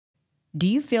Do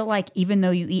you feel like even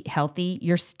though you eat healthy,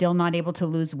 you're still not able to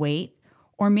lose weight?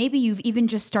 Or maybe you've even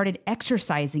just started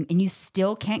exercising and you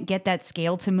still can't get that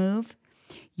scale to move?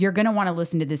 You're going to want to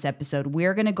listen to this episode.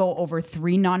 We're going to go over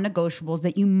 3 non-negotiables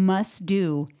that you must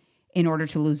do in order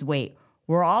to lose weight.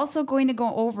 We're also going to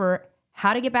go over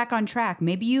how to get back on track.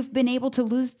 Maybe you've been able to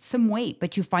lose some weight,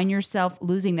 but you find yourself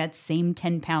losing that same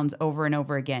 10 pounds over and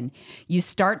over again. You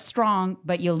start strong,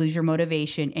 but you lose your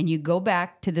motivation and you go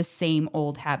back to the same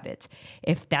old habits.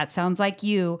 If that sounds like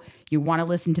you want to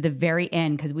listen to the very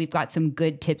end because we've got some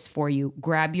good tips for you.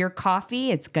 Grab your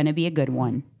coffee. It's going to be a good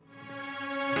one.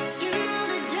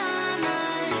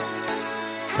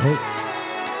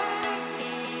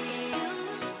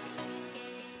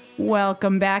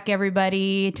 Welcome back,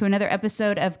 everybody, to another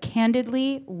episode of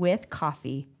Candidly with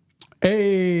Coffee.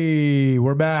 Hey,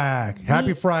 we're back.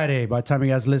 Happy Friday by the time you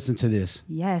guys listen to this.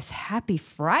 Yes, happy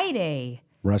Friday.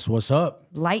 Russ, what's up?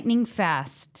 Lightning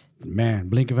fast. Man,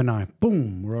 blink of an eye.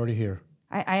 Boom, we're already here.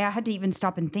 I had to even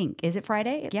stop and think. Is it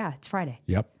Friday? Yeah, it's Friday.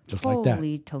 Yep, just like that.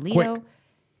 Holy Toledo. Quick.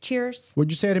 Cheers.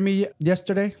 What'd you say to me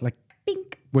yesterday? Like,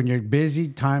 Bink. when you're busy,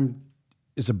 time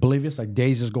is oblivious, like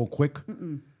days just go quick?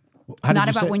 Not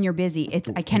about when you're busy.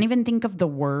 I can't even think of the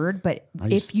word, but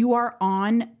if you are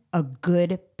on a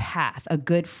good path, a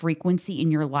good frequency in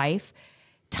your life,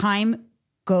 time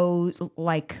is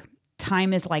like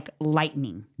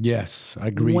lightning. Yes, I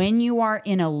agree. When you are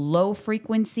in a low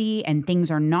frequency and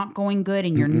things are not going good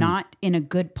and you're not in a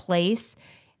good place,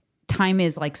 time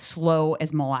is like slow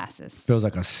as molasses. Feels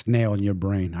like a snail in your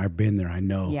brain. I've been there. I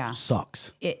know. Yeah.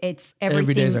 Sucks. It's everything.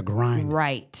 Every day's a grind.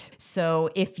 Right. So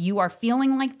if you are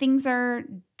feeling like things are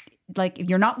like,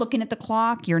 you're not looking at the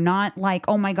clock, you're not like,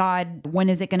 oh my God, when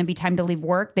is it going to be time to leave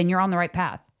work? Then you're on the right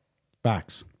path.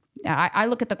 Facts. I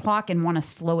look at the clock and want to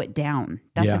slow it down.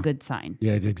 That's a good sign.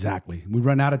 Yeah, exactly. We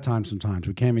run out of time sometimes.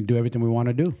 We can't even do everything we want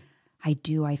to do. I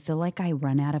do. I feel like I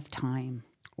run out of time.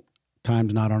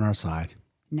 Time's not on our side.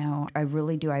 No, I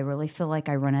really do. I really feel like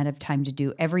I run out of time to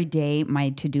do. Every day,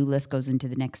 my to-do list goes into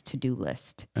the next to-do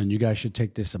list. And you guys should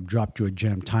take this. I've dropped you a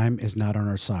gem. Time is not on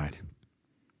our side.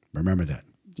 Remember that.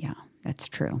 Yeah, that's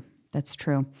true. That's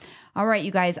true. All right,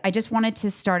 you guys, I just wanted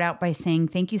to start out by saying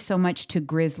thank you so much to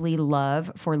Grizzly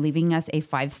Love for leaving us a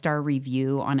 5-star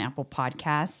review on Apple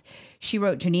Podcasts. She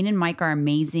wrote, Janine and Mike are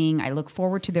amazing. I look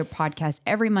forward to their podcast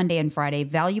every Monday and Friday.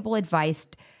 Valuable advice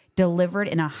delivered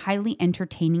in a highly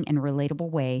entertaining and relatable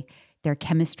way. Their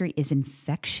chemistry is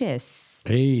infectious.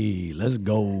 Hey, let's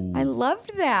go. I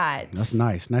loved that. That's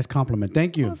nice. Nice compliment.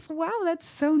 Thank you. Wow, that's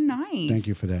so nice. Thank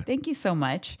you for that. Thank you so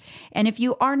much. And if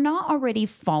you are not already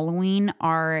following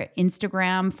our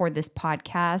Instagram for this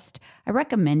podcast, I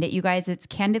recommend it, you guys. It's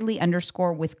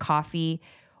candidly_with_coffee.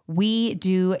 We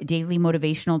do daily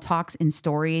motivational talks and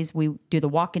stories. We do the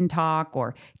walk and talk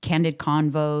or candid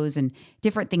convos and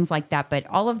different things like that. But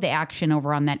all of the action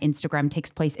over on that Instagram takes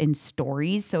place in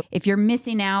stories. So if you're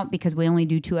missing out because we only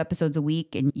do 2 episodes a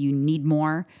week and you need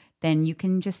more, then you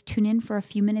can just tune in for a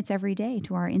few minutes every day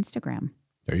to our Instagram.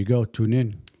 There you go. Tune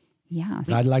in. Yeah.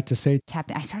 I'd like to say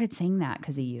tap in. I started saying that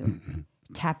because of you.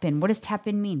 Tap in. What does tap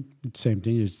in mean? Same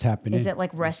thing. You're just tapping in. Is it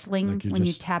like wrestling when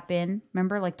you tap in?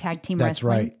 Remember, like tag team That's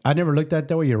wrestling? right. I never looked at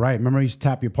that way. You're right. Remember, you used to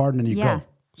tap your partner and you go.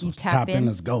 So you tap in.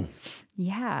 Let's go.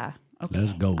 Yeah. Okay.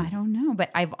 Let's go. I don't know. But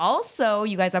I've also,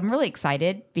 you guys, I'm really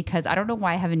excited because I don't know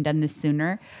why I haven't done this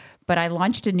sooner, but I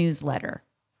launched a newsletter.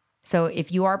 So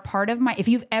if you are part of if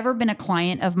you've ever been a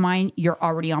client of mine, you're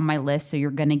already on my list, so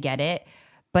you're going to get it.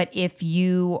 But if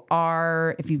you've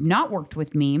not worked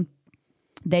with me,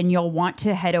 then you'll want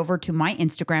to head over to my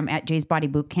Instagram at Jay's Body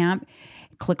Bootcamp,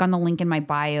 click on the link in my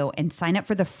bio and sign up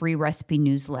for the free recipe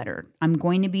newsletter. I'm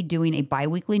going to be doing a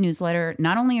bi-weekly newsletter.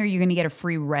 Not only are you going to get a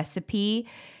free recipe,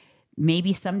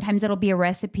 maybe sometimes it'll be a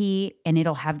recipe and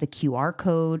it'll have the QR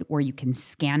code where you can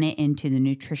scan it into the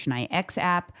Nutrition IX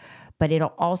app. But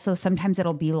sometimes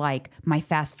it'll be like my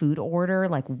fast food order,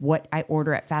 like what I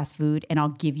order at fast food. And I'll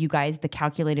give you guys the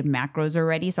calculated macros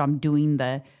already. So I'm doing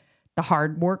the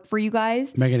hard work for you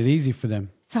guys. Making it easy for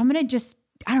them. So I'm going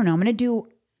to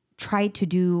try to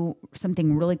do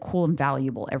something really cool and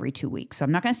valuable every 2 weeks. So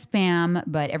I'm not going to spam,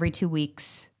 but every 2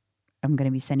 weeks, I'm going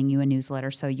to be sending you a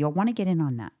newsletter. So you'll want to get in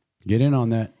on that. Get in on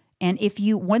that. And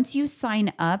once you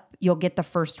sign up, you'll get the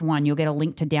first one. You'll get a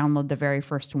link to download the very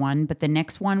first one. But the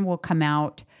next one will come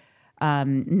out,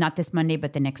 not this Monday,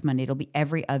 but the next Monday. It'll be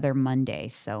every other Monday.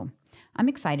 So I'm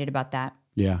excited about that.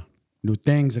 Yeah. New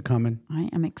things are coming. I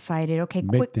am excited. Okay, Big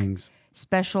quick things.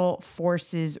 Special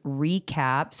Forces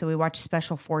recap. So we watched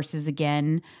Special Forces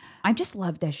again. I just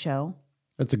love this show.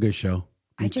 That's a good show.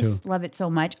 Me I just love it so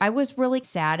much. I was really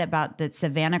sad about that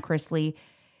Savannah Chrisley,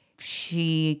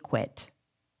 she quit.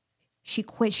 She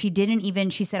quit.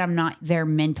 She said, I'm not there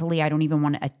mentally. I don't even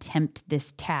want to attempt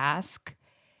this task.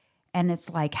 And it's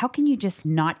like, how can you just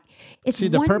not?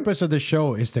 The purpose of the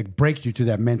show is to break you to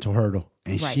that mental hurdle.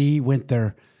 And she went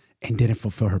there and didn't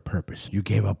fulfill her purpose. You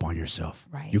gave up on yourself.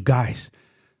 Right. You guys,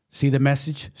 see the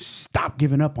message? Stop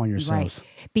giving up on yourselves.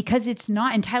 Right. Because it's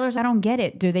not, and Tyler's, I don't get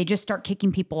it. Do they just start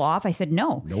kicking people off? I said,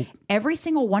 no. Nope. Every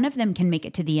single one of them can make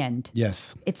it to the end.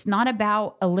 Yes. It's not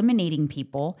about eliminating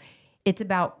people. It's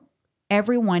about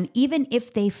everyone, even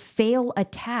if they fail a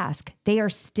task, they are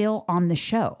still on the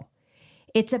show.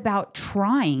 It's about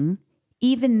trying,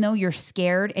 even though you're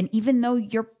scared and even though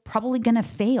you're probably going to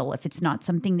fail if it's not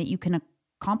something that you can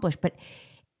accomplish. But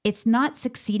it's not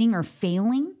succeeding or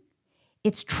failing.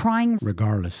 It's trying.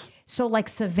 Regardless. So like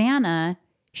Savannah,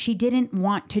 she didn't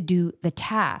want to do the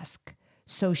task,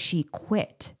 so she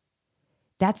quit.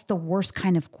 That's the worst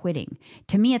kind of quitting.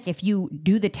 To me, it's if you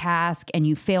do the task and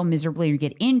you fail miserably or you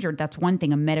get injured, that's one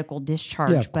thing, a medical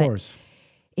discharge. Yeah, of course.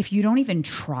 If you don't even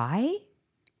try.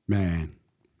 Man,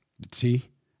 see?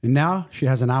 And now she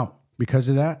has an out because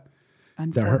of that.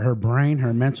 Her brain,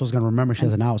 her mental is going to remember she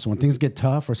has an out. So when things get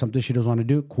tough or something she doesn't want to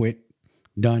do, quit,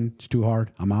 done, it's too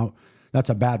hard, I'm out. That's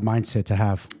a bad mindset to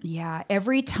have. Yeah.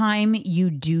 Every time you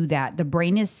do that, the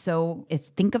brain is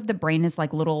think of the brain as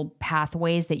like little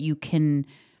pathways that you can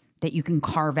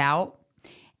carve out.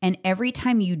 And every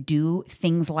time you do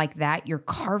things like that, you're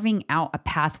carving out a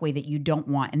pathway that you don't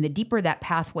want. And the deeper that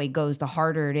pathway goes, the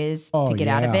harder it is to get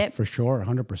out of it. For sure.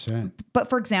 100%. But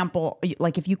for example,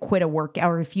 like if you quit a workout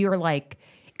or if you're like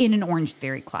in an Orange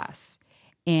Theory class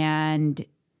and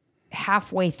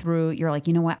halfway through, you're like,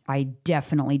 you know what? I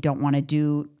definitely don't want to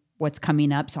do what's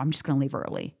coming up, so I'm just going to leave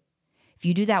early. If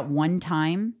you do that one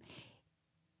time,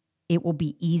 it will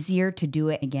be easier to do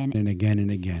it again and again and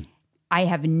again. I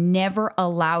have never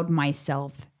allowed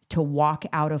myself to walk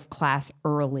out of class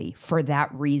early for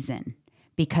that reason,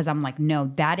 because I'm like, no,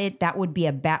 that would be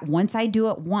a bad. Once I do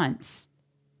it once,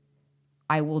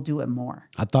 I will do it more.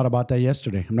 I thought about that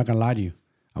yesterday. I'm not going to lie to you.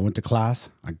 I went to class.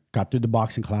 I got through the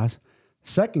boxing class.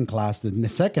 Second class, the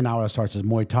second hour that starts is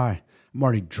Muay Thai. I'm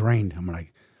already drained. I'm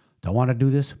like, do I want to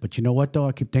do this? But you know what, though?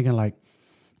 I keep thinking like,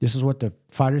 this is what the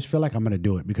fighters feel like. I'm going to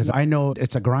do it because I know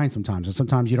it's a grind sometimes. And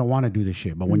sometimes you don't want to do this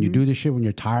shit. But when you do this shit, when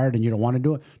you're tired and you don't want to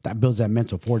do it, that builds that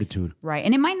mental fortitude. Right.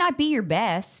 And it might not be your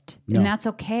best, and that's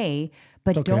okay.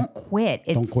 But don't quit.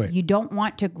 Don't quit. You don't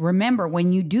want to. Remember,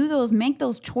 when you do make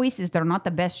those choices that are not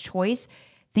the best choice,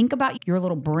 think about your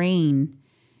little brain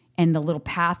and the little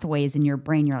pathways in your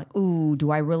brain. You're like, ooh,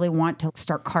 do I really want to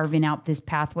start carving out this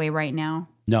pathway right now?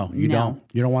 No, you don't.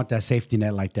 You don't want that safety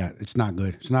net like that. It's not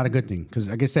good. It's not a good thing. Because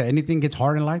like I said, anything gets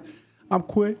hard in life, I'm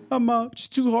quit. I'm out. It's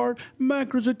too hard.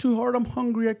 Macros are too hard. I'm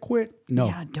hungry. I quit. No.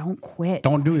 Yeah, don't quit.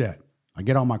 Don't do that. I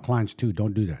get all my clients too.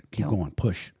 Don't do that. Keep going.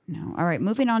 Push. No. All right.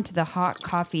 Moving on to the hot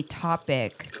coffee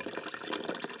topic.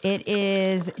 It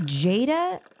is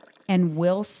Jada and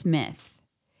Will Smith.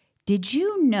 Did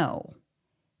you know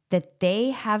that they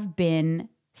have been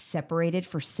separated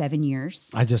for 7 years?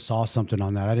 I just saw something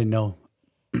on that. I didn't know.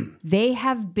 They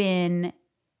have been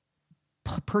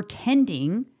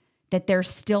pretending that they're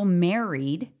still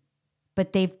married,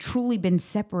 but they've truly been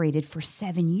separated for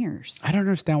 7 years. I don't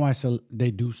understand why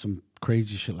they do some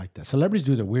crazy shit like that. Celebrities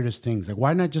do the weirdest things. Like,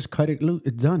 why not just cut it loose?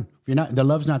 It's done. If the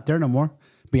love's not there no more,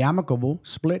 be amicable,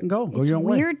 split and go. Go your own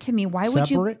way. It's weird to me.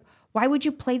 Why would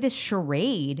you play this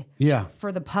charade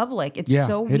for the public? It's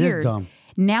so weird. It is dumb.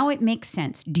 Now it makes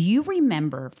sense. Do you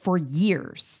remember for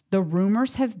years, the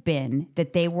rumors have been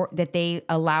that they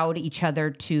allowed each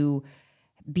other to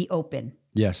be open.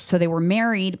 Yes. So they were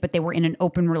married, but they were in an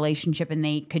open relationship and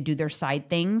they could do their side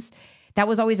things. That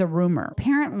was always a rumor.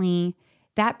 Apparently,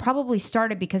 that probably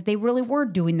started because they really were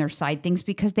doing their side things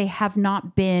because they have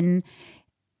not been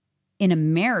in a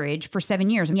marriage for 7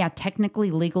 years. And yeah,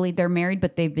 technically, legally, they're married,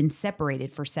 but they've been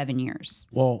separated for 7 years.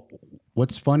 Well,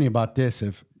 what's funny about this,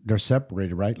 if they're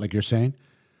separated, right? Like you're saying,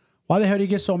 why the hell do you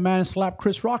get so mad and slap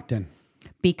Chris Rock then?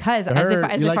 Because I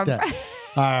heard. You like that?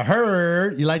 I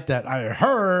heard.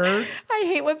 I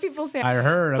hate when people say I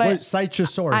heard. Cite your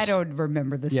source. I don't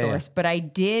remember the source, but I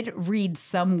did read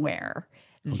somewhere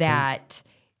that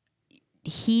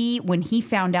when he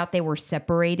found out they were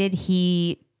separated,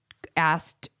 he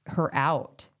asked her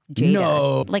out. Jada.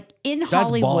 No. Like in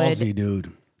Hollywood. That's ballsy,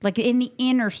 dude. Like in the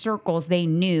inner circles, they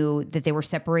knew that they were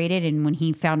separated. And when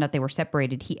he found out they were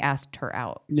separated, he asked her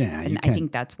out. Yeah. And I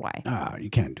think that's why. You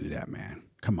can't do that, man.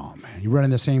 Come on, man. You're running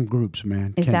the same groups,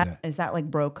 man. Is that like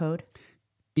bro code?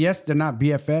 Yes, they're not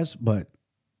BFS, but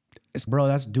Bro,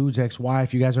 that's dude's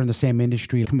ex-wife. You guys are in the same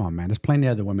industry. Come on, man. There's plenty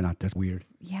of other women out there. It's weird.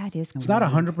 Yeah, it is. It's not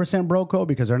 100% bro code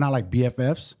because they're not like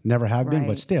BFFs. Never have been. Right.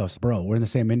 But still, bro, we're in the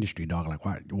same industry, dog. Like,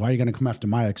 why are you going to come after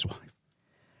my ex-wife?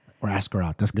 Or ask her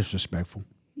out? That's disrespectful.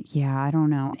 Yeah, I don't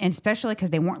know. And especially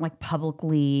because they weren't like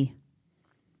publicly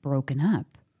broken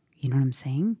up. You know what I'm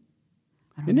saying?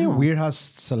 Isn't it weird how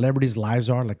celebrities' lives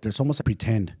are? Like, there's almost a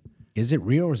pretend. Is it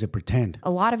real or is it pretend? A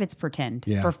lot of it's pretend.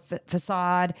 Yeah. For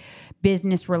facade,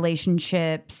 business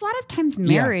relationships. A lot of times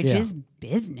marriage is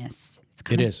business.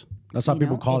 It is. That's how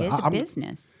people call it. It is a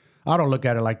business. I don't look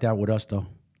at it like that with us, though.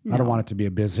 No. I don't want it to be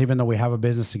a business. Even though we have a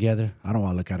business together, I don't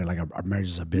want to look at it like our marriage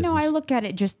is a business. No, I look at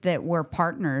it just that we're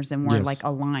partners and we're like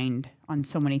aligned on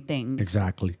so many things.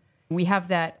 Exactly. We have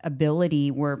that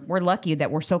ability. We're lucky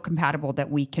that we're so compatible that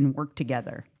we can work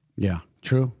together. Yeah,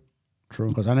 true.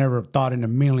 Because I never thought in a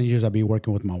million years I'd be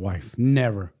working with my wife.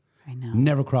 Never. I know.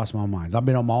 Never crossed my mind. I've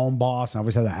been on my own boss. I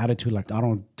always had that attitude like I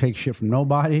don't take shit from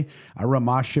nobody. I run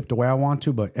my ship the way I want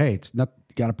to. But hey, it's not.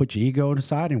 You got to put your ego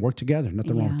aside and work together.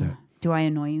 Nothing wrong with that. Do I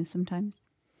annoy you sometimes?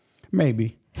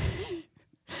 Maybe.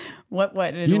 What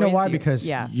annoys you know why? you? Because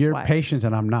you're patient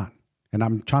and I'm not. And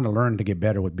I'm trying to learn to get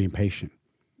better with being patient.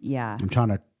 Yeah. I'm trying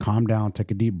to calm down,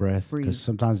 take a deep breath. Because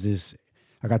sometimes this,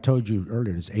 like I told you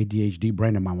earlier, this ADHD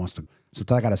brain of mine wants to.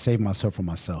 Sometimes I got to save myself from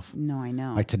myself. No, I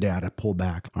know. Like today, I had to pull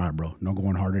back. All right, bro, no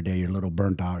going hard today. You're a little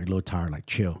burnt out. You're a little tired. Like,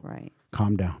 chill. Right.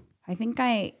 Calm down. I think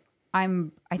I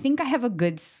have a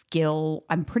good skill.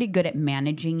 I'm pretty good at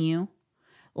managing you.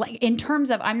 Like in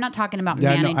terms of, I'm not talking about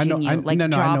managing you, like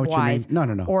job wise.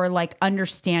 No. Or like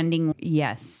understanding.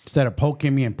 Yes. Instead of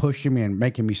poking me and pushing me and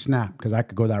making me snap, because I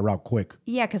could go that route quick.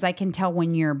 Yeah, because I can tell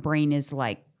when your brain is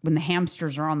like, when the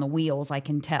hamsters are on the wheels, I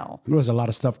can tell. There's a lot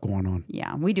of stuff going on.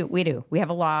 Yeah, we do. We have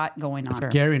a lot going on.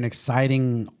 Scary and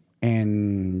exciting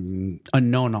and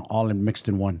unknown all mixed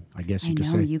in one, I guess you could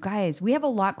say. You guys, we have a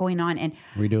lot going on. And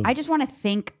we do. I just want to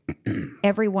thank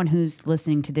everyone who's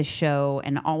listening to this show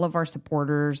and all of our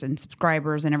supporters and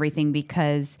subscribers and everything,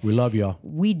 because we love y'all.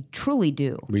 We truly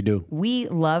do. We do. We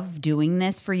love doing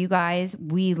this for you guys.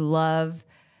 We love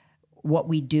what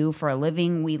we do for a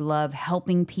living. We love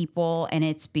helping people, and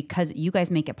it's because you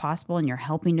guys make it possible, and you're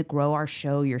helping to grow our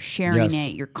show. You're sharing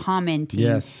it. You're commenting.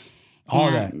 Yes. All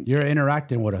that. You're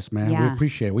interacting with us, man. Yeah. We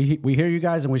appreciate it. We hear you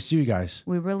guys and we see you guys.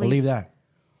 We really believe that.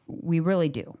 We really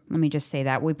do. Let me just say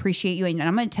that. We appreciate you. And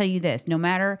I'm going to tell you this, no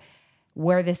matter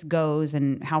where this goes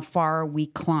and how far we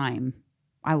climb,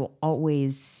 I will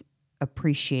always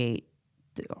appreciate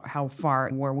how far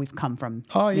where we've come from.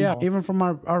 Oh, yeah. Even from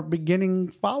our beginning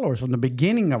followers, from the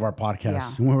beginning of our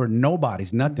podcast, we were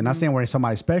nobodies, nothing. Mm-hmm. Not saying we're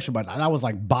somebody special, but that was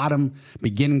like bottom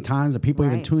beginning times that people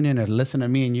even tune in and listen to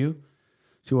me and you.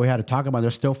 See what we had to talk about. They're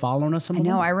still following us. I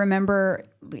know. I remember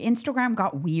Instagram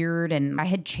got weird, and I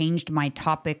had changed my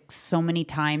topics so many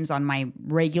times on my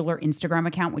regular Instagram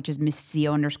account, which is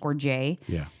MissCeo_J.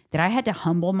 Yeah. That I had to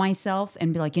humble myself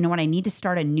and be like, you know what? I need to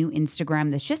start a new Instagram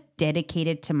that's just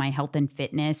dedicated to my health and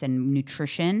fitness and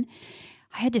nutrition.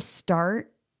 I had to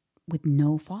start with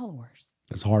no followers.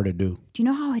 It's hard to do. Do you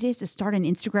know how it is to start an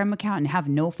Instagram account and have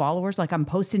no followers? Like I'm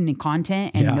posting the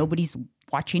content and nobody's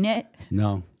watching it.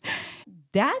 No.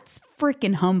 That's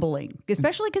freaking humbling,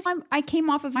 especially because I came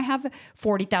off of, I have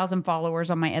 40,000 followers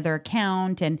on my other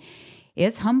account, and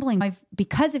it's humbling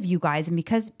because of you guys and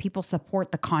because people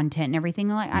support the content and everything.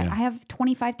 Like I have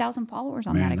 25,000 followers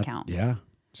on that account. Yeah.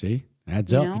 See,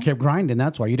 adds up. You kept grinding.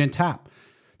 That's why you didn't tap.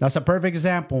 That's a perfect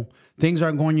example. Things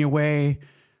aren't going your way.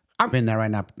 I'm in there right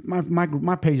now.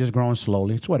 My page is growing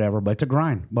slowly. It's whatever, but it's a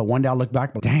grind. But one day I'll look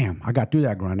back, but damn, I got through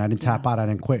that grind. I didn't tap out. I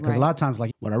didn't quit. Because a lot of times,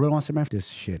 like, what I really want to say, man, this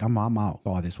shit, I'm out.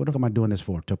 All this. What am I doing this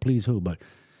for? To please who? But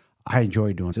I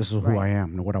enjoy doing this. This is who I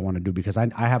am and what I want to do, because I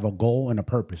have a goal and a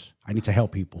purpose. I need to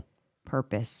help people.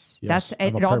 Purpose. Yes,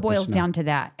 it all boils down to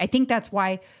that. I think that's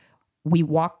why we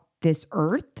walk this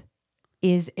earth,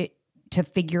 to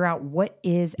figure out what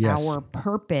is our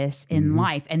purpose in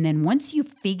life. And then once you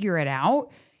figure it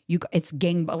out, it's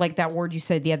like that word you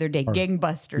said the other day,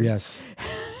 gangbusters. Yes.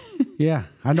 Yeah,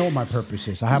 I know what my purpose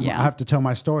is. I have to tell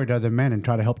my story to other men and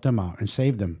try to help them out and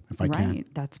save them if I can. Right.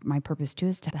 That's my purpose too,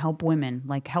 is to help women,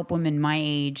 my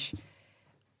age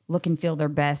look and feel their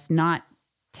best, not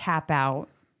tap out.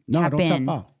 No, don't tap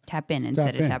out. Tap in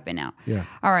instead of tapping out. Yeah.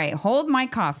 All right, hold my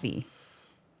coffee.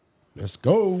 Let's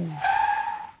go.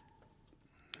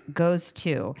 Goes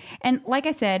to. And like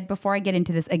I said, before I get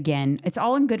into this again, it's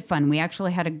all in good fun. We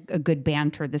actually had a good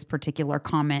banter, this particular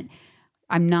comment.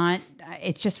 I'm not,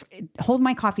 it's just, hold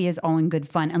my coffee is all in good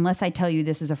fun, unless I tell you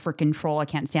this is a freaking troll. I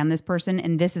can't stand this person.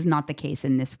 And this is not the case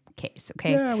in this case.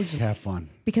 Okay. Yeah, we just have fun.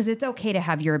 Because it's okay to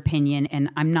have your opinion, and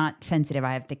I'm not sensitive.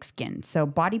 I have thick skin. So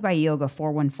Body by Yoga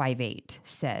 4158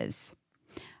 says,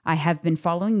 I have been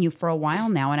following you for a while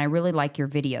now, and I really like your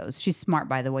videos. She's smart,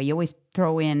 by the way. You always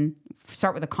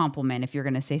start with a compliment if you're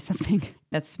going to say something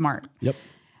that's smart. Yep.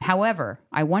 However,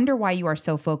 I wonder why you are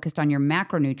so focused on your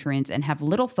macronutrients and have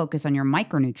little focus on your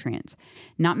micronutrients.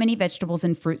 Not many vegetables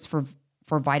and fruits for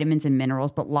vitamins and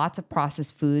minerals, but lots of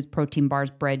processed foods, protein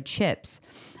bars, bread, chips.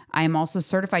 I am also a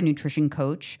certified nutrition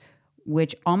coach,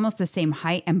 which almost the same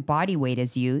height and body weight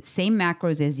as you, same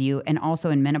macros as you, and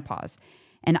also in menopause.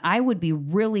 And I would be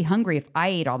really hungry if I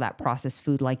ate all that processed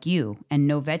food like you and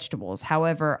no vegetables.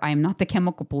 However, I am not the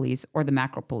chemical police or the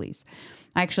macro police.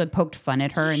 I actually poked fun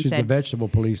at her and She's said, the vegetable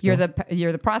police. You're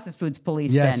the processed foods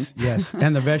police yes, then. Yes,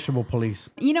 and the vegetable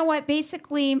police. You know what?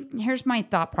 Basically, here's my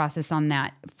thought process on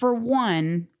that. For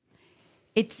one,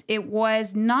 it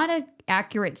was not an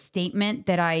accurate statement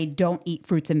that I don't eat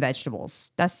fruits and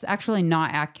vegetables. That's actually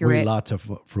not accurate. We eat lots of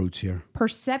fruits here.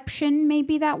 Perception may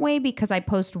be that way because I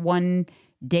post one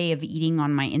day of eating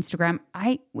on my Instagram.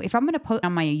 If I'm going to post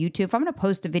on my YouTube, if I'm going to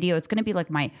post a video, it's going to be like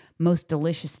my most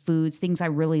delicious foods, things I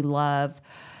really love.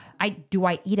 Do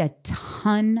I eat a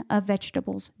ton of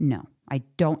vegetables? No, I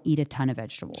don't eat a ton of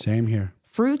vegetables. Same here.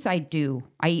 Fruits, I do.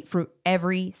 I eat fruit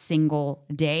every single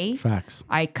day. Facts.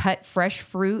 I cut fresh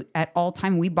fruit at all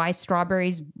time. We buy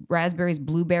strawberries, raspberries,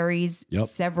 blueberries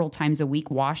several times a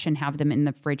week, wash and have them in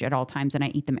the fridge at all times, and I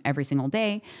eat them every single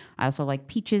day. I also like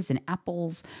peaches and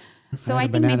apples. So I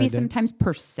think maybe sometimes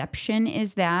perception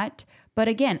is that. But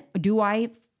again, do I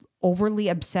overly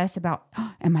obsess about,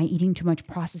 am I eating too much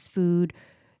processed food?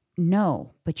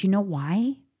 No. But you know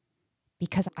why?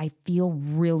 Because I feel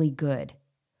really good.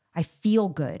 I feel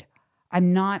good.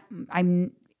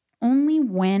 I'm only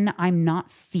when I'm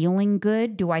not feeling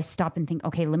good do I stop and think,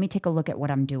 okay, let me take a look at what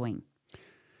I'm doing.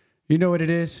 You know what it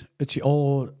is? It's the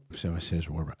old, so it says,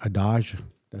 adage.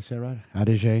 That's it, right?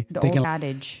 Adage. The old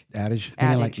adage. Adage.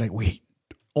 Like we,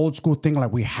 old school thing,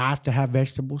 like we have to have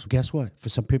vegetables. Guess what? For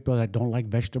some people that don't like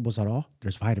vegetables at all,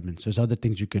 there's vitamins. There's other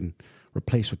things you can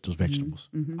replace with those vegetables.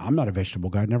 Mm-hmm. I'm not a vegetable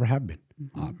guy. I never have been.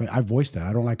 Mm-hmm. I voiced that.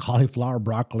 I don't like cauliflower,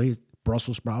 broccoli,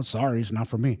 Brussels sprouts. Sorry, it's not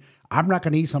for me. I'm not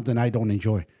going to eat something I don't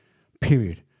enjoy,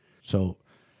 period. So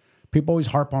people always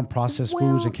harp on processed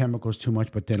foods and chemicals too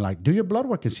much, but then like, do your blood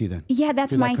work and see then. Yeah,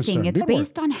 that's my thing. It's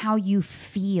based on how you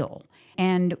feel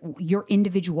and your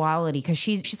individuality. Because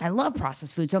she's, I love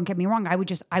processed foods. Don't get me wrong.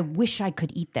 I wish I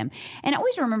could eat them. And I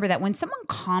always remember that when someone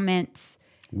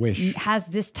has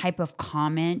this type of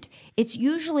comment, it's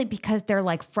usually because they're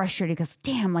like frustrated because,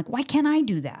 damn, like, why can't I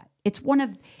do that?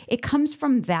 It comes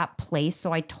from that place.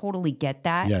 So I totally get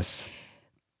that. Yes.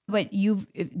 But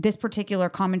this particular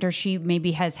commenter, she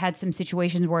maybe has had some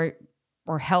situations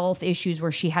or health issues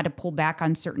where she had to pull back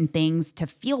on certain things to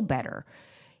feel better.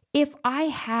 If I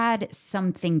had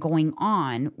something going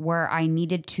on where I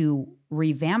needed to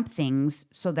revamp things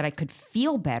so that I could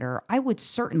feel better, I would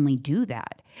certainly do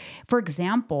that. For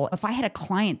example, if I had a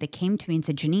client that came to me and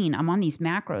said, Janine, I'm on these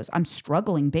macros, I'm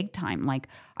struggling big time, like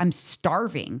I'm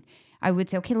starving, I would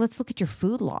say, okay, let's look at your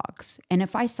food logs. And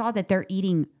if I saw that they're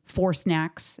eating 4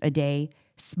 snacks a day,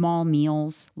 small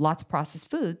meals, lots of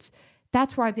processed foods,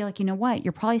 that's where I'd be like, you know what?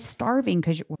 You're probably starving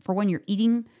because for when you're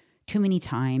eating too many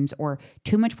times or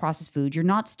too much processed food, you're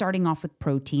not starting off with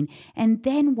protein. And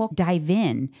then we'll dive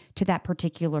in to that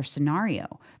particular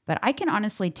scenario. But I can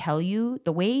honestly tell you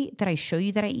the way that I show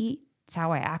you that I eat, it's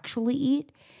how I actually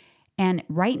eat. And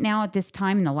right now at this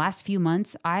time in the last few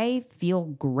months, I feel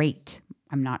great.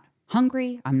 I'm not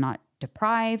hungry. I'm not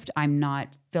deprived. I'm not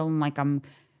feeling like I'm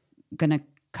going to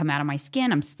come out of my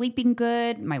skin. I'm sleeping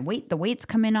good. The weight's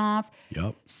coming off.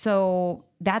 Yep. So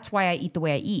that's why I eat the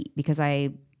way I eat, because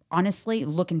I honestly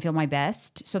look and feel my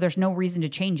best. So there's no reason to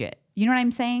change it. You know what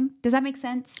I'm saying? Does that make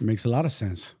sense? It makes a lot of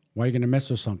sense. Why are you going to mess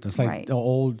with something? It's like the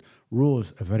old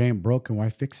rules. If it ain't broken, why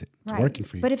fix it? It's working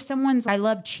for you. But if I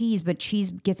love cheese, but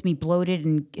cheese gets me bloated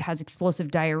and has explosive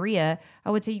diarrhea,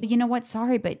 I would say, you know what?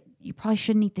 Sorry, but you probably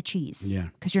shouldn't eat the cheese. Yeah.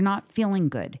 Because you're not feeling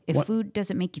good. If food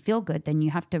doesn't make you feel good, then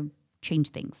you have to change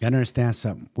things. You understand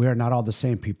something. We are not all the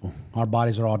same people. Our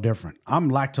bodies are all different.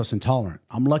 I'm lactose intolerant.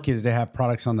 I'm lucky that they have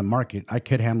products on the market. I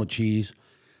could handle cheese.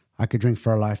 I could drink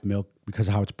Fairlife milk because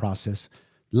of how it's processed.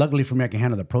 Luckily for me, I can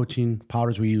handle the protein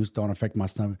powders we use. Don't affect my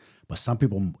stomach. But some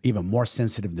people, even more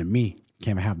sensitive than me,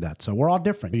 can't have that. So we're all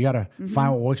different. You got to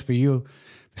find what works for you.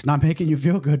 If it's not making you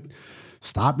feel good,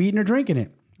 stop eating or drinking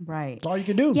it. Right. That's all you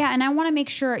can do. Yeah, and I want to make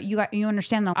sure you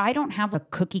understand that I don't have a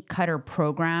cookie cutter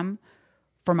program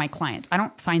for my clients. I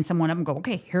don't sign someone up and go,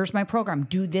 okay, here's my program.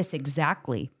 Do this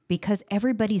exactly, because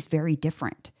everybody's very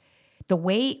different. The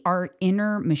way our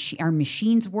our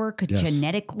machines work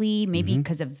genetically, maybe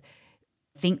because of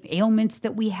ailments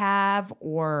that we have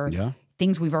or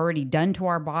things we've already done to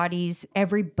our bodies,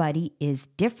 everybody is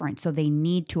different. So they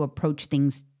need to approach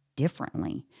things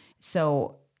differently.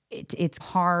 So it's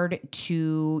hard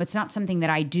it's not something that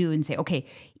I do and say, okay,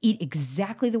 eat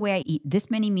exactly the way I eat,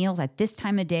 this many meals at this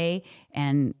time of day,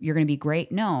 and you're going to be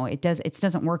great. No, it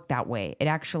doesn't work that way. It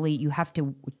actually, you have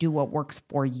to do what works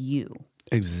for you.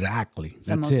 Exactly. It's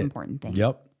the most important thing.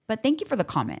 Yep. But thank you for the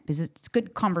comment, because it's a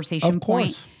good conversation of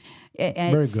course.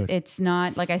 point. Very good. It's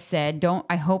not, like I said,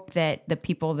 I hope that the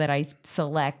people that I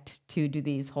select to do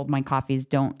these Hold My Coffees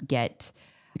don't get,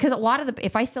 because a lot of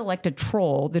if I select a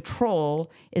troll, the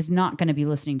troll is not going to be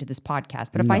listening to this podcast.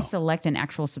 But if I select an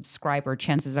actual subscriber,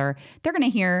 chances are they're going to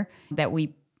hear that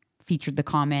we featured the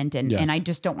comment. And I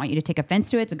just don't want you to take offense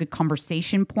to it. It's a good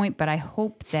conversation point, but I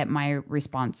hope that my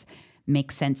response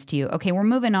makes sense to you. Okay, we're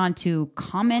moving on to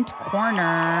Comment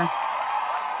Corner.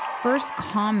 First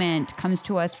comment comes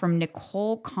to us from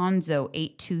Nicole Conzo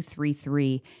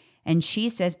 8233. And she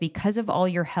says, because of all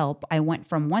your help, I went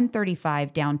from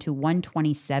 135 down to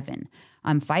 127.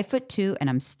 I'm 5'2" and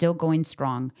I'm still going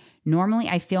strong. Normally,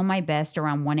 I feel my best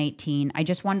around 118. I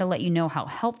just wanted to let you know how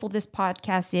helpful this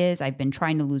podcast is. I've been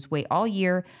trying to lose weight all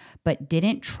year, but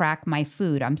didn't track my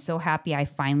food. I'm so happy I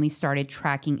finally started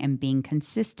tracking and being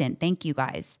consistent. Thank you,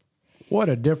 guys. What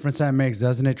a difference that makes,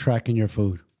 doesn't it, tracking your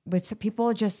food? But so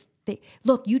people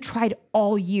look, you tried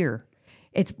all year.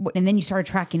 And then you started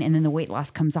tracking, and then the weight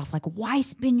loss comes off. Like, why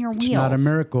spin your wheels? It's not a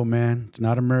miracle, man. It's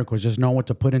not a miracle. It's just knowing what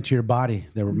to put into your body,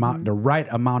 the right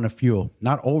amount of fuel,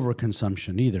 not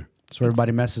overconsumption either. So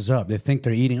everybody messes up. They think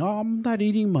they're eating. Oh, I'm not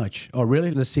eating much. Oh,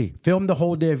 really? Let's see. Film the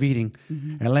whole day of eating,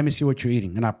 and let me see what you're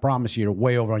eating. And I promise you, you're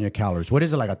way over on your calories. What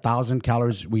is it, like 1,000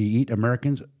 calories we eat,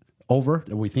 Americans? Over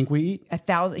that we think we eat?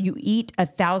 1,000. You eat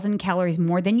 1,000 calories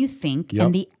more than you think,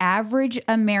 and the average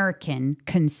American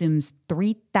consumes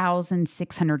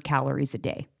 3,600 calories a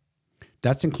day.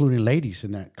 That's including ladies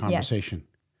in that conversation.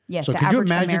 Yes. So could you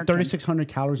imagine 3,600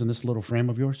 calories in this little frame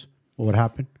of yours? What would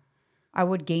happen? I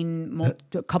would gain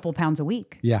a couple pounds a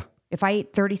week. Yeah. If I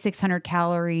ate 3,600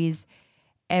 calories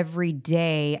every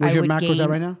day, Where's I your would macros gain at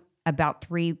right now?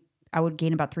 I would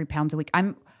gain about 3 pounds a week.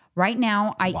 Right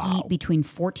now, I eat between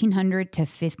 1,400 to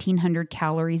 1,500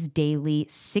 calories daily,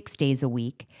 6 days a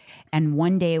week. And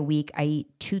 1 day a week, I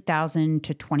eat 2,000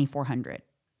 to 2,400.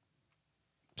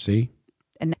 See?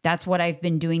 And that's what I've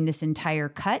been doing this entire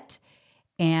cut.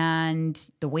 And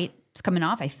the weight's coming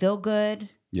off. I feel good.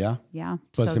 Yeah? Yeah.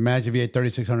 Plus, imagine if you ate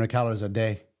 3,600 calories a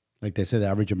day. Like they said, the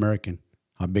average American,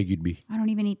 how big you'd be. I don't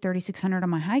even eat 3,600 on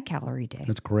my high calorie day.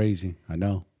 That's crazy. I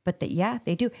know. But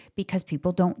they do, because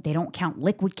people don't count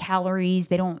liquid calories.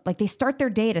 They start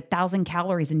their day at 1,000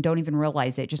 calories and don't even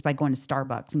realize it just by going to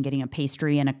Starbucks and getting a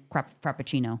pastry and a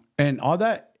frappuccino. And all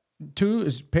that too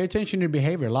is pay attention to your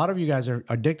behavior. A lot of you guys are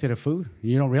addicted to food.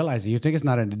 You don't realize it. You think it's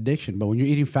not an addiction, but when you're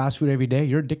eating fast food every day,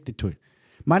 you're addicted to it.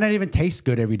 Might not even taste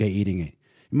good every day eating it.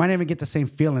 You might not even get the same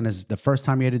feeling as the first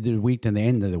time you ate it the week than the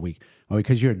end of the week. Or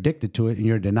because you're addicted to it and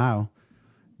you're in denial,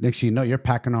 next thing you know, you're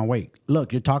packing on weight.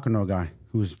 Look, you're talking to a guy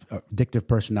who's addictive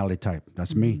personality type.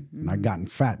 That's me. And I've gotten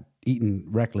fat, eating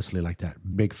recklessly like that.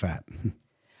 Big fat.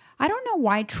 I don't know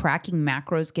why tracking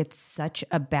macros gets such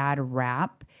a bad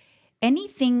rap.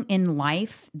 Anything in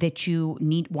life that you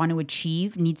want to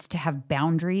achieve needs to have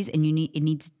boundaries, and you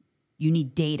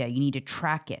need data. You need to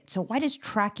track it. So why does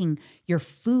tracking your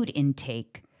food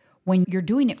intake, when you're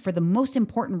doing it for the most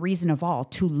important reason of all,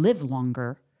 to live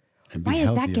longer, why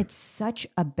does that get such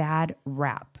a bad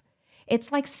rap? It's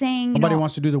like saying, nobody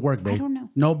wants to do the work, babe. I don't know.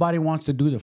 Nobody wants to do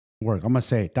the work. I'm going to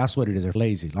say it. That's what it is. They're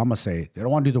lazy. I'm going to say it. They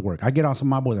don't want to do the work. I get on some of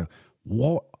my boys.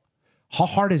 What? How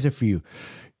hard is it for you?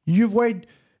 You've weighed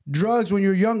drugs when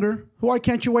you're younger. Why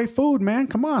can't you weigh food, man?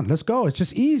 Come on, let's go. It's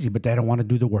just easy, but they don't want to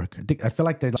do the work. I feel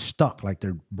like they're stuck. Like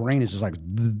their brain is just like,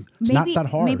 it's not that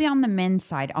hard. Maybe on the men's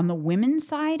side. On the women's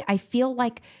side, I feel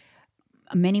like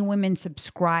many women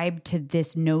subscribe to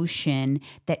this notion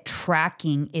that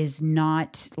tracking is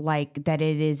not like that,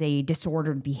 it is a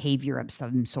disordered behavior of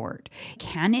some sort.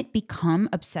 Can it become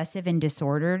obsessive and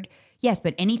disordered? Yes,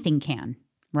 but anything can,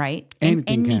 right?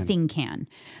 Anything can.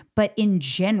 But in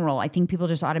general, I think people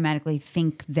just automatically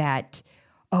think that,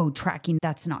 tracking,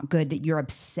 that's not good, that you're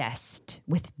obsessed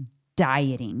with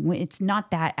dieting. It's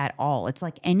not that at all. It's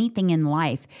like anything in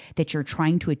life that you're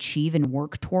trying to achieve and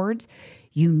work towards,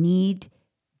 you need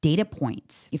data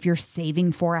points. If you're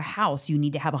saving for a house, you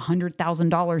need to have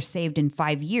 $100,000 saved in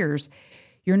 5 years.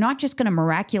 You're not just going to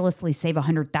miraculously save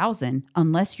 100,000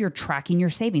 unless you're tracking your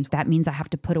savings. That means I have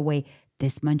to put away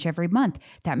this much every month.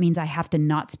 That means I have to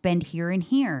not spend here and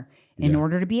here in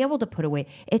order to be able to put away.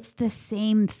 It's the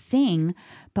same thing,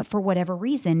 but for whatever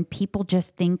reason, people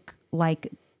just think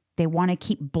like they want to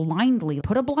keep blindly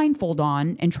put a blindfold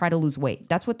on and try to lose weight.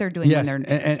 That's what they're doing Yes, when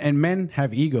they're and men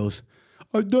have egos.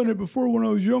 I've done it before when I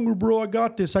was younger, bro. I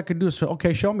got this. I could do this. So,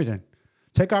 okay, show me then.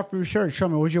 Take off your shirt. Show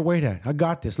me, where's your weight at? I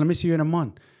got this. Let me see you in a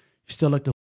month. You still look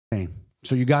the same.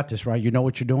 So you got this, right? You know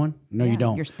what you're doing? No, you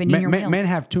don't. You're spinning your wheels. Men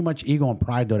have too much ego and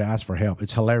pride, though, to ask for help.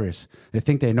 It's hilarious. They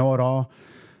think they know it all.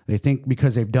 They think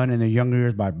because they've done it in their younger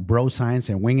years by bro science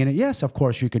and winging it. Yes, of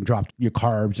course, you can drop your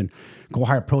carbs and go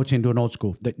higher protein, do an old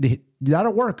school.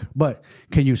 That'll work, but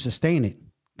can you sustain it?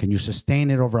 Can you sustain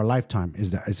it over a lifetime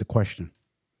is the question.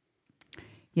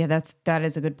 Yeah, that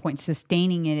is a good point.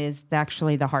 Sustaining it is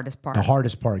actually the hardest part. The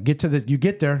hardest part. You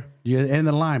get there, you're in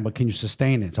the line, but can you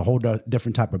sustain it? It's a whole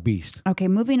different type of beast. Okay,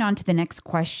 moving on to the next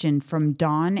question from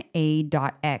Dawn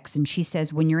A.X. And she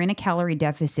says, when you're in a calorie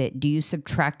deficit, do you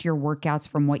subtract your workouts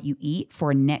from what you eat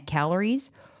for net calories,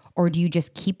 or do you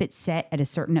just keep it set at a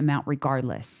certain amount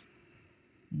regardless?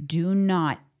 Do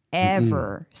not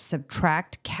ever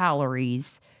subtract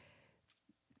calories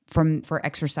for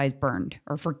exercise burned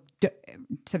or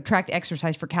subtract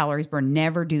exercise for calories burned.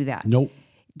 Never do that. Nope.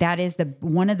 That is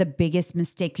one of the biggest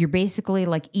mistakes. You're basically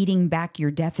like eating back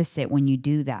your deficit when you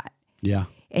do that. Yeah.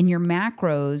 And your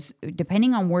macros,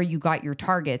 depending on where you got your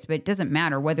targets, but it doesn't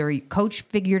matter whether a coach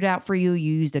figured it out for you,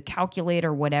 you used a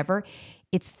calculator, whatever.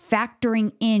 It's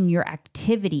factoring in your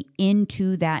activity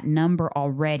into that number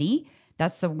already.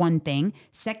 That's the one thing.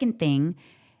 Second thing,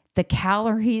 the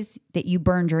calories that you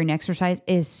burn during exercise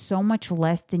is so much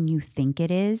less than you think it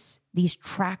is. These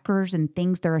trackers and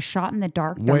things, they're a shot in the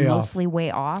dark. They're mostly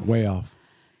way off. Way off.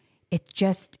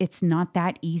 It's not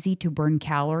that easy to burn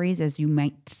calories as you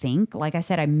might think. Like I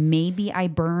said, I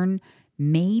burn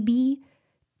maybe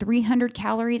 300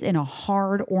 calories in a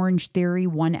hard Orange Theory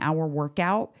 1 hour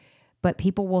workout. But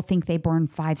people will think they burn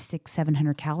 500, 600,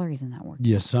 700 calories in that workout.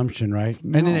 The assumption, right?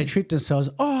 No. And then they treat themselves,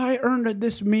 I earned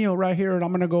this meal right here, and I'm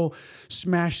going to go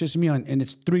smash this meal. And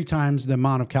it's 3 times the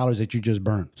amount of calories that you just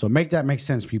burned. So make that make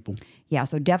sense, people. Yeah,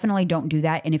 so definitely don't do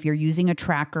that. And if you're using a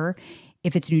tracker,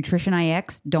 if it's Nutrition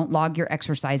IX, don't log your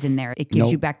exercise in there. It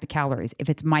gives you back the calories.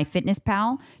 If it's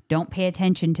MyFitnessPal, don't pay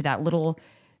attention to that little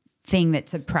thing that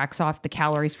subtracts off the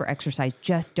calories for exercise.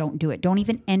 Just don't do it. Don't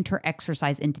even enter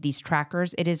exercise into these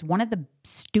trackers. It is one of the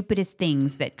stupidest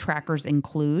things that trackers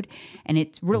include, and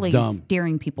it's really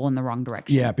steering people in the wrong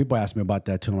direction. Yeah, people ask me about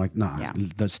that too. I'm like,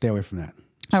 let's stay away from that.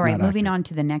 All right, moving on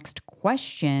to the next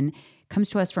question.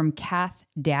 Comes to us from Kath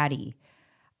Daddy.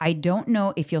 I don't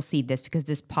know if you'll see this because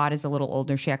this pod is a little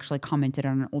older. She actually commented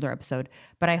on an older episode,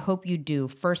 but I hope you do.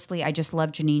 Firstly, I just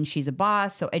love Janine. She's a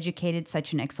boss, so educated,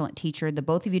 such an excellent teacher. The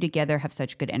both of you together have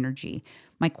such good energy.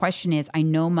 My question is, I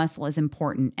know muscle is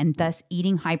important, and thus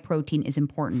eating high protein is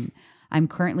important. I'm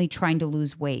currently trying to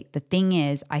lose weight. The thing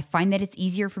is, I find that it's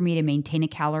easier for me to maintain a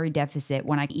calorie deficit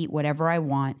when I eat whatever I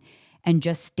want and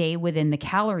just stay within the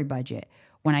calorie budget.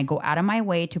 When I go out of my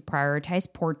way to prioritize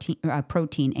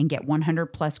protein and get 100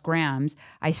 plus grams,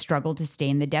 I struggle to stay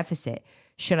in the deficit.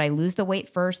 Should I lose the weight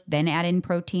first, then add in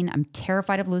protein? I'm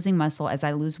terrified of losing muscle as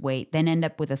I lose weight, then end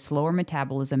up with a slower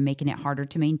metabolism, making it harder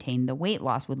to maintain the weight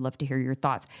loss. Would love to hear your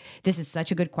thoughts. This is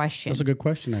such a good question. That's a good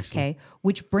question, actually. Okay,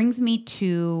 which brings me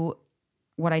to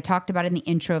what I talked about in the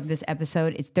intro of this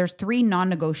episode. There's 3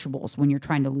 non-negotiables when you're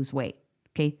trying to lose weight.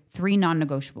 Okay, 3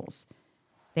 non-negotiables.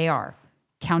 They are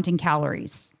counting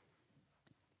calories.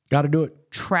 Got to do it.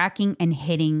 Tracking and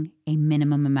hitting a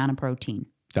minimum amount of protein.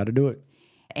 Got to do it.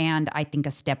 And I think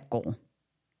a step goal.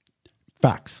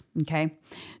 Facts. Okay.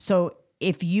 So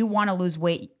if you want to lose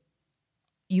weight,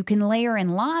 you can layer in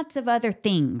lots of other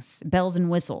things, bells and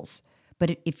whistles.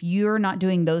 But if you're not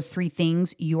doing those 3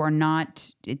 things,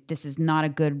 this is not a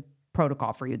good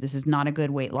protocol for you. This is not a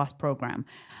good weight loss program.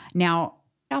 Now,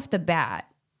 off the bat,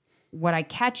 what I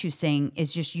catch you saying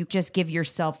is you just give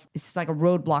yourself, it's like a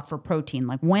roadblock for protein.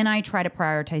 Like when I try to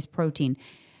prioritize protein,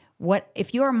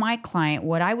 if you're my client,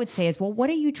 what I would say is, well, what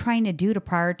are you trying to do to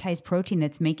prioritize protein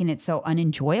that's making it so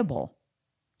unenjoyable?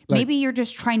 Maybe you're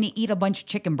just trying to eat a bunch of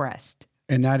chicken breast.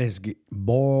 And that is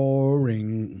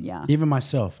boring. Yeah. Even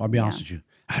myself, I'll be honest with you.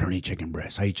 I don't eat chicken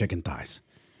breasts. I eat chicken thighs.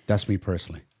 That's me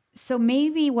personally. So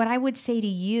maybe what I would say to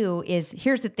you is,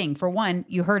 here's the thing. For one,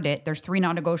 you heard it. There's 3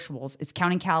 non-negotiables. It's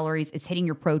counting calories. It's hitting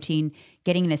your protein,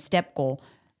 getting in a step goal.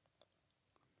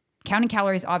 Counting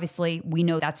calories, obviously, we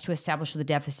know that's to establish the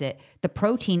deficit. The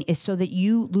protein is so that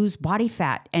you lose body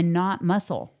fat and not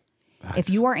muscle. If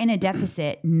you are in a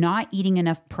deficit, not eating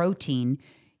enough protein,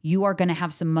 you are going to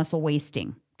have some muscle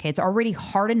wasting. Okay, it's already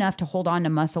hard enough to hold on to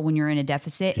muscle when you're in a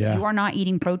deficit. Yeah. If you are not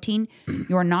eating protein,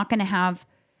 you are not going to have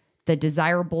the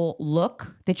desirable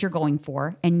look that you're going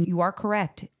for. And you are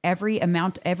correct. Every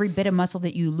bit of muscle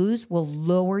that you lose will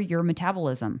lower your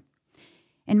metabolism.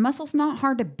 And muscle's not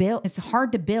hard to build. It's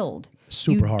hard to build.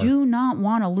 Super hard. You do not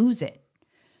want to lose it.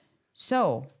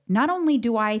 So not only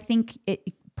do I think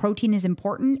protein is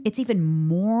important, it's even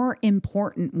more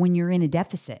important when you're in a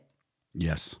deficit.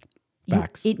 Yes.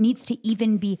 Facts. It needs to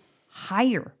even be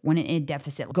higher when in a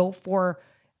deficit. Go for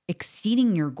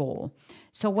exceeding your goal.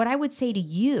 So what I would say to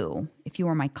you, if you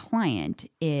are my client,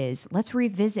 is let's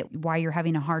revisit why you're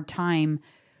having a hard time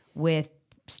with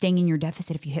staying in your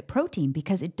deficit if you hit protein,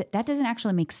 because that doesn't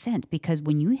actually make sense. Because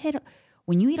when you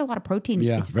eat a lot of protein,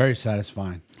 it's very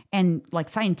satisfying. And like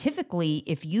scientifically,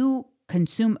 if you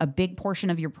consume a big portion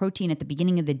of your protein at the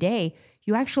beginning of the day,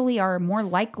 you actually are more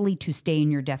likely to stay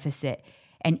in your deficit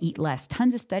and eat less.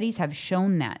 Tons of studies have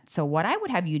shown that. So what I would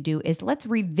have you do is let's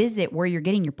revisit where you're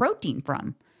getting your protein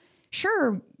from.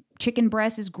 Sure, chicken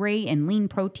breast is great and lean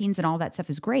proteins and all that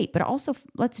stuff is great, but also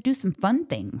let's do some fun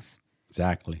things.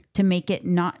 Exactly. To make it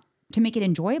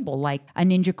enjoyable, like a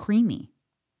Ninja Creamy.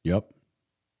 Yep.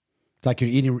 It's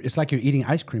like you're eating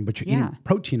ice cream, but you're eating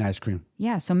protein ice cream.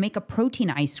 Yeah, so make a protein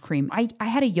ice cream. I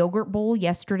had a yogurt bowl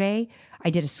yesterday.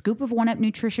 I did a scoop of 1UP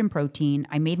Nutrition protein.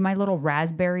 I made my little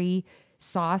raspberry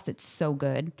sauce. It's so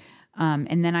good.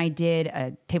 And then I did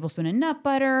a tablespoon of nut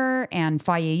butter and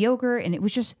Faya yogurt, and it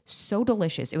was just so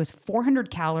delicious. It was 400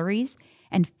 calories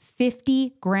and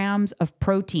 50 grams of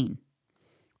protein.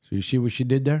 So you see what she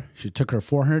did there? She took her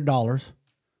 $400.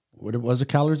 What was the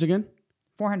calories again?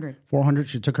 400. 400.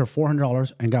 She took her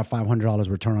 $400 and got $500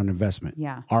 return on investment.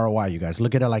 Yeah. ROI, you guys.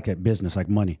 Look at it like a business, like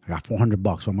money. I got $400.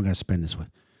 What am I going to spend this with?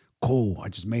 Cool. I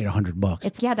just made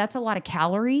 $100. That's a lot of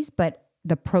calories, but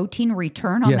the protein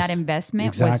return on that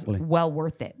investment was well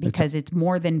worth it because it's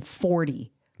more than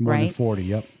 40. More than 40,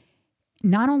 yep.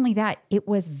 Not only that,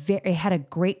 it had a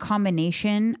great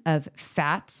combination of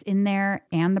fats in there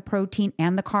and the protein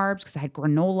and the carbs because I had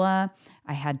granola,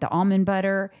 I had the almond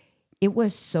butter. It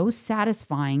was so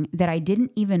satisfying that I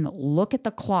didn't even look at the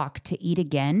clock to eat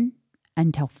again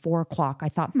until 4 o'clock. I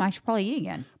thought, I should probably eat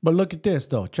again. But look at this,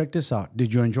 though. Check this out.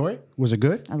 Did you enjoy it? Was it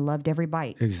good? I loved every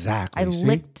bite. Exactly. I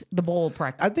licked the bowl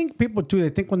practically. I think people, too, they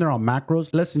think when they're on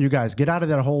macros, listen, you guys, get out of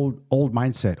that whole old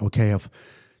mindset, okay, of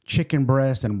chicken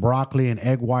breast and broccoli and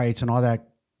egg whites and all that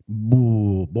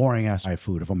boring-ass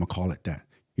food, if I'm going to call it that.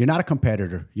 You're not a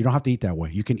competitor. You don't have to eat that way.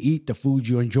 You can eat the foods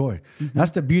you enjoy. Mm-hmm.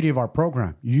 That's the beauty of our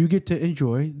program. You get to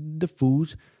enjoy the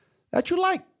foods that you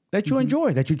like, that you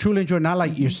enjoy, that you truly enjoy. Not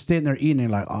like you're sitting there eating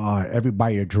and like, every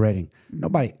bite you're dreading.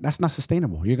 Nobody, that's not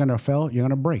sustainable. You're going to fail. You're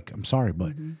going to break. I'm sorry.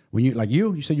 But when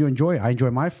you said you enjoy it. I enjoy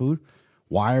my food.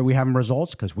 Why are we having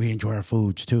results? Because we enjoy our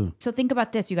foods too. So think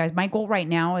about this, you guys. My goal right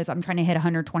now is I'm trying to hit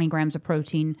 120 grams of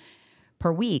protein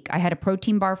per week. I had a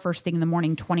protein bar first thing in the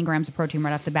morning, 20 grams of protein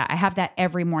right off the bat. I have that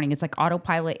every morning. It's like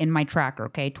autopilot in my tracker,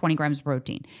 okay? 20 grams of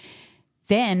protein.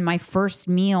 Then my first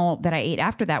meal that I ate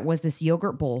after that was this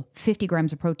yogurt bowl, 50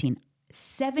 grams of protein,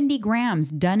 70 grams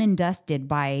done and dusted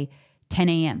by 10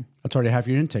 a.m. That's already half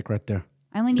your intake right there.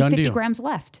 I only need 50 grams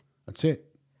left. That's it.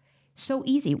 So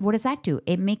easy. What does that do?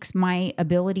 It makes my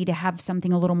ability to have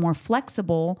something a little more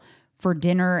flexible for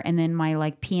dinner and then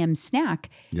my PM snack.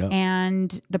 Yep.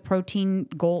 And the protein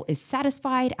goal is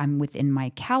satisfied. I'm within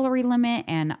my calorie limit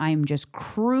and I'm just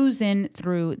cruising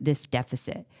through this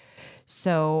deficit.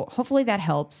 So hopefully that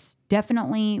helps.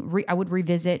 Definitely, I would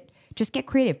revisit, just get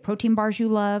creative. Protein bars you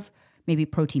love, maybe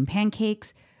protein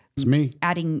pancakes. It's me.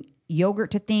 Adding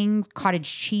yogurt to things, cottage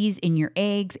cheese in your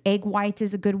eggs. Egg whites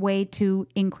is a good way to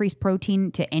increase protein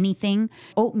to anything.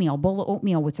 Oatmeal, bowl of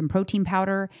oatmeal with some protein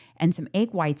powder and some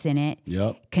egg whites in it.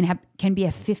 Yep. Can be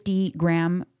a 50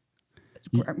 gram.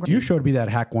 You showed me that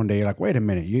hack one day. You're like, wait a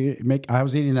minute. I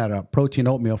was eating that protein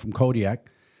oatmeal from Kodiak,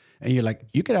 and you're like,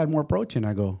 you could add more protein.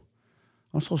 I go,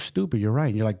 I'm so stupid. You're right.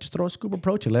 And you're like, just throw a scoop of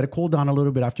protein. Let it cool down a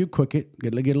little bit after you cook it.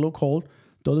 Get a little cold.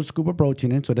 Throw the scoop of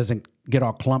protein in so it doesn't get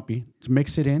all clumpy. Just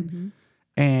mix it in. Mm-hmm.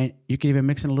 And you can even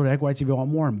mix in a little egg whites if you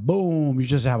want more. And boom, you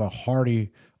just have a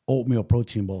hearty oatmeal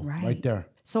protein bowl right there.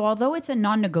 So although it's a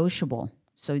non-negotiable,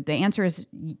 so the answer is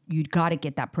you got to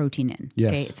get that protein in.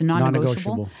 Yes. Okay? It's a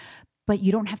non-negotiable. But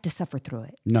you don't have to suffer through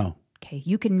it. No. Okay,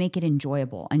 you can make it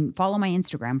enjoyable. And follow my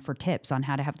Instagram for tips on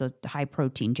how to have those high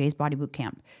protein, Jay's Body Boot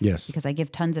Camp. Yes. Because I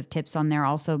give tons of tips on there.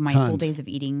 Also, my full days of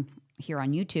eating here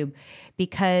on YouTube.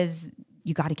 Because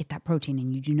you got to get that protein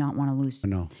and you do not want to lose.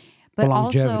 No. But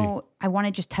also, I want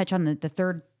to just touch on the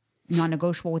third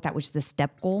non-negotiable with that, which is the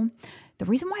step goal. The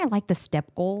reason why I like the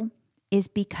step goal is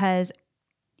because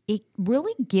it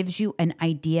really gives you an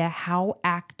idea how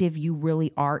active you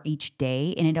really are each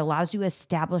day, and it allows you to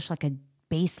establish like a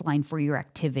baseline for your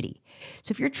activity.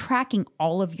 So if you're tracking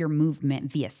all of your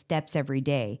movement via steps every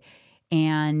day,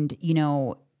 and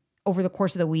over the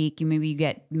course of the week, maybe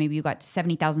you got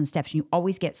 70,000 steps, and you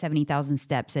always get 70,000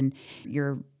 steps, and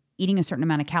you're eating a certain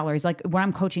amount of calories, like when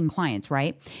I'm coaching clients,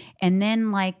 right? And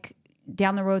then like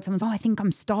down the road, someone's, I think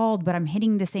I'm stalled, but I'm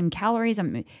hitting the same calories.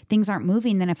 Things aren't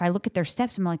moving. Then if I look at their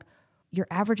steps, I'm like, you're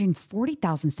averaging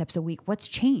 40,000 steps a week. What's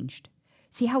changed?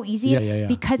 See how easy it is? Yeah.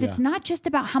 Because it's not just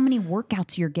about how many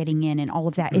workouts you're getting in and all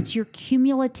of that. It's your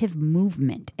cumulative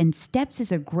movement. And steps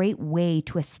is a great way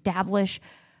to establish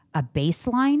a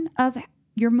baseline of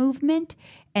your movement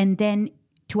and then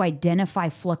to identify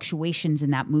fluctuations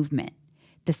in that movement.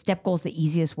 The step goal is the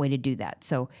easiest way to do that.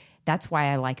 So that's why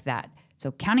I like that.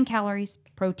 So counting calories,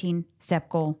 protein, step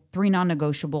goal, 3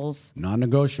 non-negotiables.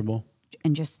 Non-negotiable.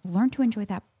 And just learn to enjoy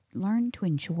that. Learn to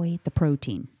enjoy the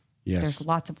protein. Yes. There's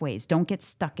lots of ways. Don't get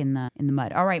stuck in the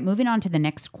mud. All right, moving on to the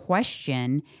next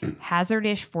question.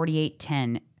 Hazardish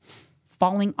 4810.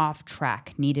 Falling off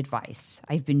track. Need advice.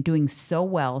 I've been doing so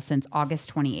well since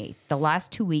August 28th. The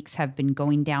last 2 weeks have been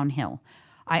going downhill.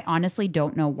 I honestly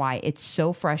don't know why. It's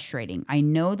so frustrating. I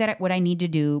know that what I need to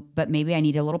do, but maybe I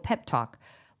need a little pep talk.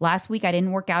 Last week, I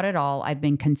didn't work out at all. I've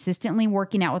been consistently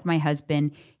working out with my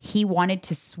husband. He wanted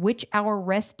to switch our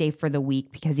rest day for the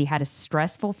week because he had a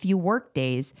stressful few work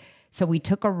days. So we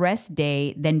took a rest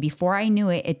day. Then before I knew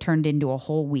it, it turned into a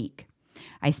whole week.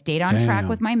 I stayed on track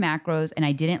with my macros and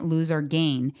I didn't lose or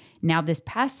gain. Now, this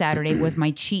past Saturday was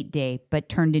my cheat day, but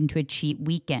turned into a cheat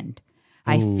weekend.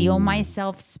 I feel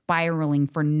myself spiraling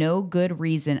for no good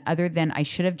reason other than I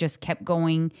should have just kept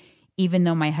going, even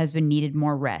though my husband needed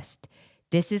more rest.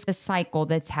 This is a cycle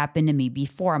that's happened to me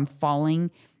before. I'm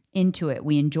falling into it.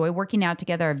 We enjoy working out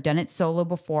together. I've done it solo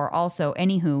before. Also,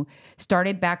 anywho,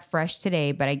 started back fresh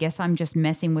today, but I guess I'm just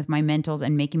messing with my mentals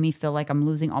and making me feel like I'm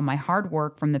losing all my hard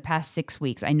work from the past 6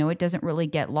 weeks. I know it doesn't really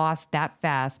get lost that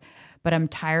fast, but I'm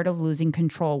tired of losing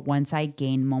control once I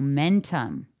gain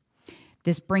momentum.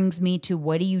 This brings me to,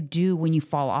 what do you do when you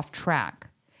fall off track?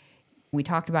 We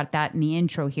talked about that in the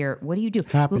intro here. What do you do?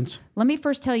 Happens. Let me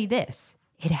first tell you this.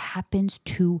 It happens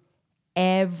to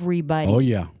everybody. Oh,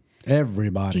 yeah.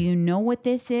 Everybody. Do you know what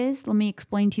this is? Let me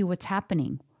explain to you what's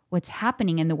happening. What's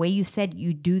happening, and the way you said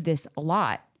you do this a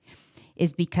lot,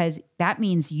 is because that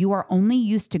means you are only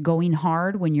used to going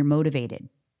hard when you're motivated.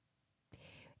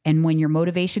 And when your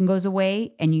motivation goes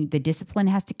away and the discipline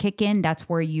has to kick in, that's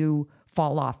where you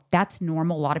fall off. That's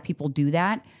normal. A lot of people do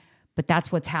that, but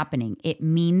that's what's happening. It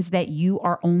means that you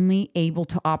are only able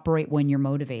to operate when you're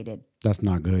motivated. That's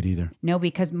not good either. No,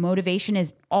 because motivation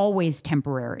is always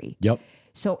temporary. Yep.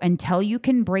 So until you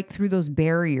can break through those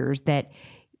barriers that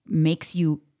makes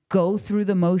you go through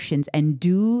the motions and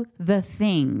do the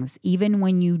things even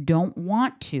when you don't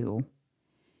want to,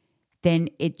 then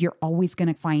you're always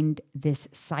going to find this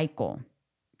cycle.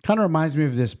 Kind of reminds me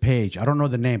of this page. I don't know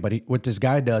the name, but what this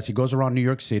guy does, he goes around New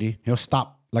York City. He'll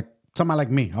stop, like somebody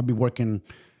like me. I'll be working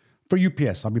for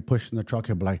UPS. I'll be pushing the truck.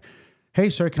 He'll be like, hey,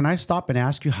 sir, can I stop and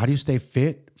ask you, how do you stay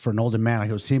fit for an older man? Like,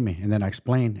 he'll see me. And then I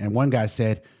explain. And one guy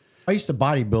said, I used to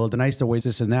bodybuild and I used to weigh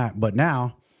this and that. But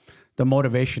now the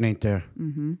motivation ain't there.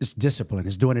 Mm-hmm. It's discipline.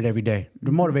 It's doing it every day.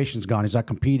 The motivation's gone. He's I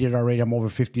competed already. I'm over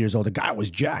 50 years old. The guy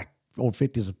was jacked. Over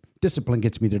 50s. Discipline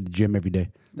gets me to the gym every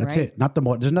day. That's right.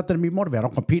 it. There's nothing to be motivated. I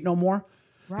don't compete no more.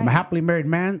 Right. I'm a happily married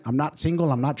man. I'm not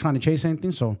single. I'm not trying to chase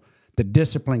anything. So the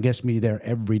discipline gets me there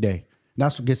every day. And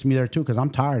that's what gets me there too, because I'm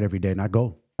tired every day and I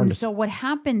go. And so what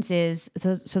happens is,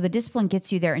 so the discipline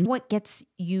gets you there. And what gets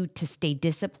you to stay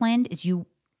disciplined is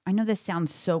I know this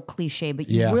sounds so cliche, but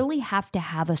you really have to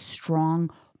have a strong,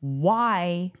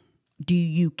 why do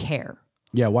you care?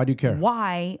 Yeah, why do you care?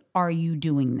 Why are you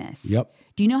doing this? Yep.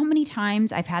 Do you know how many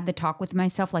times I've had the talk with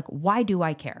myself, like, why do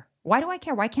I care? Why do I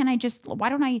care? Why can't I just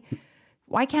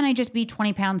be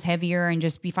 20 pounds heavier and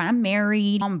just be fine? I'm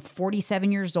married. I'm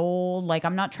 47 years old. Like,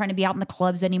 I'm not trying to be out in the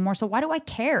clubs anymore. So why do I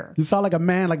care? You sound like a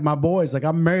man, like my boys. Like,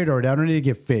 I'm married already. I don't need to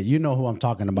get fit. You know who I'm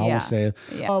talking about. Yeah. I would say,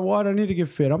 oh, why do I need to get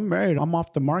fit? I'm married. I'm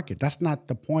off the market. That's not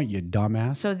the point, you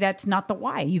dumbass. So that's not the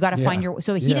why. You got to find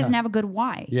so he doesn't have a good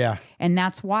why. Yeah. And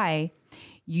that's why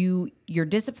your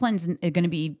discipline's going to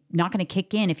be not going to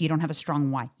kick in if you don't have a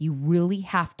strong why. You really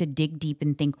have to dig deep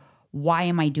and think, why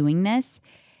am I doing this?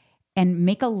 And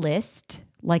make a list,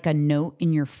 like a note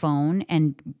in your phone,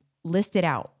 and list it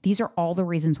out. These are all the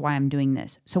reasons why I'm doing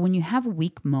this. So when you have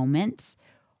weak moments,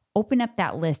 open up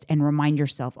that list and remind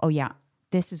yourself, oh yeah,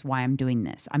 this is why I'm doing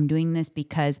this. I'm doing this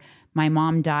because my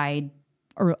mom died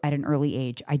at an early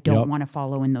age. I don't want to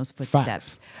follow in those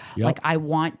footsteps. Like I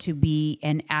want to be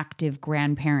an active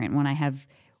grandparent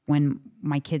when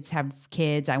my kids have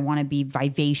kids. I want to be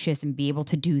vivacious and be able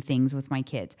to do things with my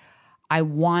kids. I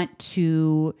want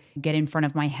to get in front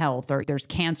of my health, or there's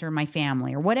cancer in my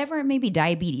family, or whatever it may be,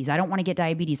 diabetes. I don't want to get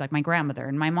diabetes like my grandmother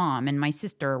and my mom and my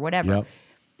sister or whatever. Yep.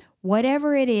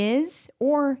 Whatever it is,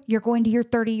 or you're going to your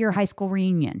 30-year high school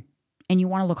reunion and you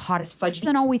want to look hot as fudge. It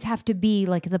doesn't always have to be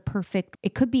like the perfect,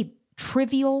 it could be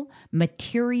trivial,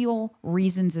 material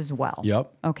reasons as well.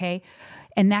 Yep. Okay?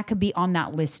 And that could be on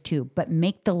that list too, but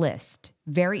make the list.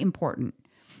 Very important.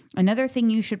 Another thing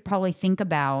you should probably think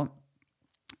about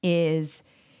is,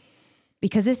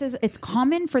 because it's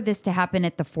common for this to happen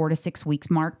at the 4 to 6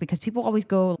 weeks mark, because people always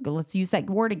go, let's use that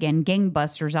word again,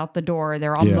 gangbusters out the door.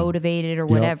 They're all motivated or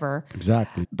whatever.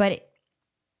 Exactly. But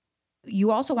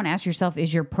you also want to ask yourself,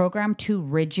 is your program too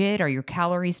rigid? Are your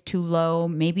calories too low?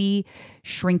 Maybe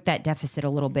shrink that deficit a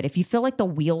little bit. If you feel like the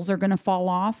wheels are going to fall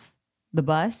off the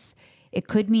bus, it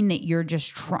could mean that you're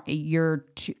just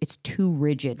it's too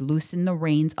rigid. Loosen the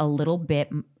reins a little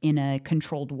bit in a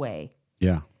controlled way.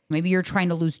 Yeah. Maybe you're trying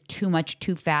to lose too much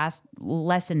too fast.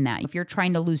 Lessen that. If you're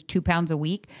trying to lose 2 pounds a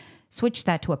week, switch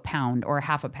that to a pound or a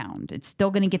half a pound. It's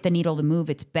still going to get the needle to move.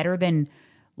 It's better than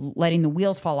letting the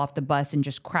wheels fall off the bus and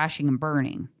just crashing and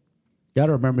burning. You got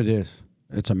to remember this.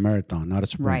 It's a marathon, not a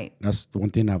sprint. Right. That's the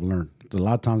one thing I've learned. A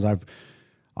lot of times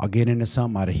I'll get into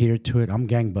something, I'd adhere to it. I'm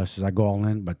gangbusters. I go all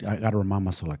in, but I got to remind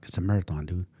myself, like, it's a marathon,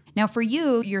 dude. Now, for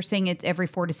you, you're saying it's every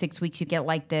 4 to 6 weeks you get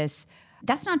like this.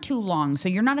 That's not too long. So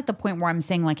you're not at the point where I'm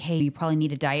saying like, hey, you probably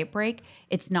need a diet break.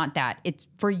 It's not that. It's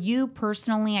for you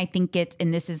personally, I think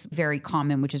and this is very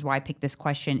common, which is why I picked this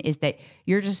question, is that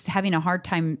you're just having a hard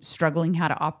time struggling how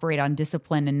to operate on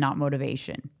discipline and not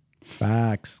motivation.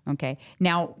 Facts. Okay.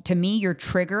 Now, to me, your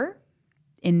trigger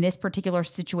in this particular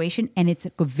situation, and it's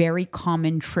a very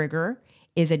common trigger,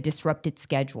 is a disrupted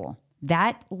schedule.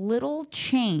 That little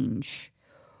change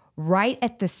right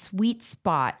at the sweet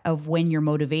spot of when your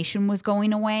motivation was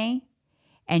going away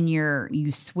and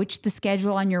you switch the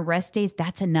schedule on your rest days,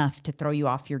 that's enough to throw you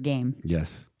off your game.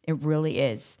 Yes. It really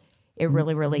is. It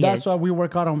really, really is. That's why we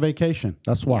work out on vacation.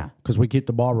 That's why. Because we keep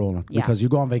the ball rolling. Yeah. Because you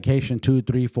go on vacation 2,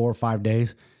 3, 4, 5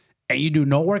 days and you do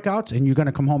no workouts and you're going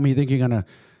to come home and you think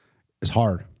it's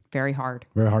hard. Very hard.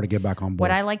 Very hard to get back on board.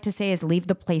 What I like to say is leave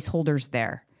the placeholders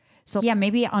there. So yeah,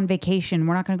 maybe on vacation,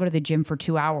 we're not going to go to the gym for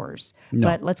 2 hours,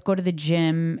 but let's go to the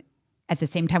gym at the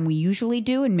same time we usually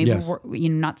do. And maybe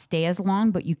not stay as long,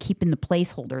 but you keep in the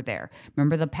placeholder there.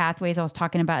 Remember the pathways I was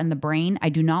talking about in the brain? I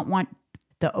do not want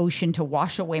the ocean to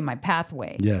wash away my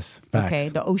pathway. Yes. Facts. Okay.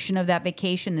 The ocean of that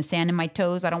vacation, the sand in my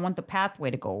toes. I don't want the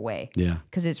pathway to go away. Yeah.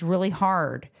 Because it's really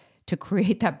hard to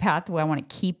create that pathway. I want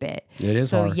to keep it. It is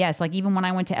so hard. yes, like even when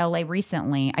I went to LA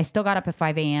recently, I still got up at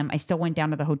 5 a.m. I still went down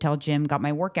to the hotel gym, got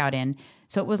my workout in.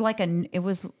 So it was like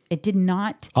it did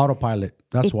not autopilot.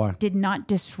 That's why. It did not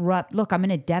disrupt. Look, I'm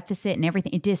in a deficit and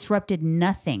everything. It disrupted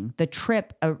nothing. The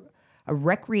trip, a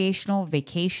recreational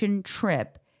vacation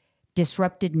trip,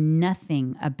 disrupted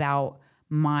nothing about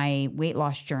my weight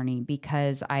loss journey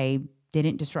because I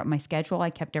didn't disrupt my schedule. I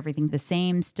kept everything the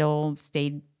same, still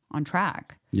stayed on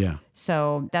track. Yeah.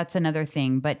 So that's another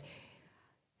thing. But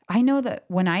I know that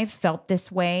when I've felt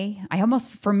this way,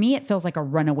 for me, it feels like a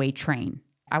runaway train.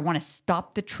 I want to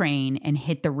stop the train and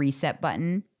hit the reset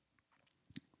button.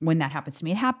 When that happens to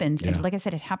me, it happens. Yeah. And like I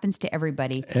said, it happens to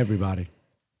everybody. Everybody.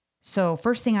 So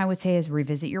first thing I would say is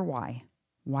revisit your why.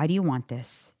 Why do you want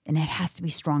this? And it has to be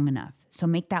strong enough. So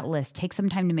make that list. Take some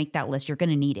time to make that list. You're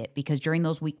going to need it because during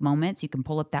those weak moments, you can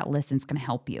pull up that list and it's going to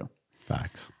help you.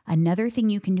 Facts. Another thing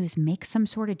you can do is make some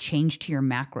sort of change to your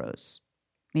macros.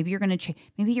 Maybe you're going to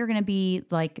maybe you're going to be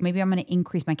like, maybe I'm going to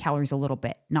increase my calories a little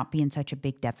bit, not be in such a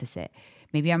big deficit.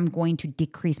 Maybe I'm going to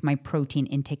decrease my protein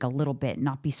intake a little bit,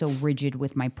 not be so rigid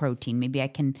with my protein. Maybe I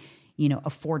can,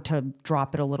 afford to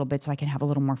drop it a little bit so I can have a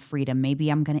little more freedom. Maybe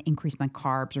I'm going to increase my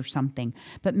carbs or something,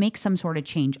 but make some sort of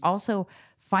change. Also,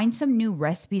 find some new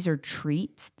recipes or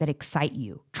treats that excite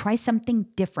you. Try something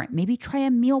different. Maybe try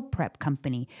a meal prep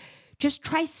company. Just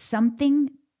try something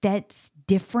that's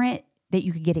different that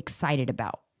you could get excited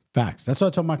about. Facts. That's what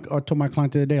I told my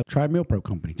client the other day. Try a meal prep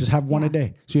company. Just have one a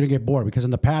day so you don't get bored. Because in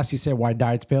the past, he said why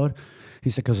diets failed. He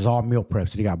said because it's all meal prep.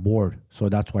 So he got bored. So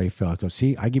that's why he failed. Because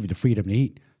see, I give you the freedom to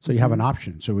eat. So you have an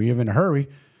option. So when you're in a hurry,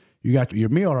 you got your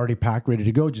meal already packed, ready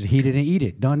to go. Just heat it and eat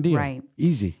it. Done deal. Right.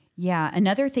 Easy. Yeah.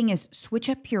 Another thing is switch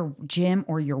up your gym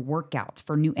or your workouts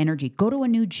for new energy. Go to a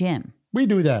new gym. We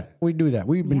do that. We've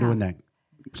been doing that.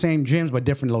 same gyms, but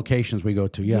different locations we go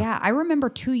to. Yeah. Yeah. I remember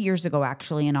 2 years ago,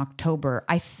 actually, in October,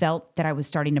 I felt that I was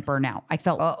starting to burn out. I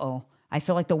felt, I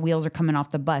feel like the wheels are coming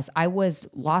off the bus. I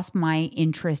lost my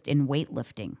interest in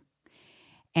weightlifting.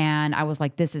 And I was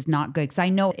like, this is not good. Because I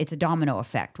know it's a domino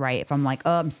effect, right? If I'm like,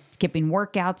 oh, I'm skipping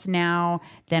workouts now,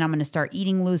 then I'm going to start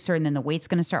eating looser, and then the weight's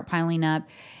going to start piling up.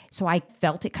 So I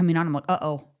felt it coming on. I'm like,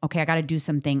 okay, I got to do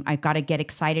something. I got to get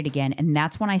excited again. And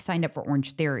that's when I signed up for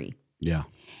Orange Theory. Yeah.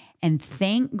 And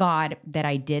thank God that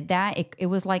I did that. It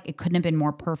was like it couldn't have been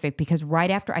more perfect, because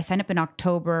right after I signed up in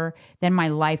October, then my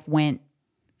life went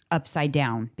upside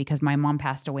down because my mom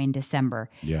passed away in December.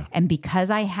 Yeah. And because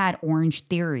I had Orange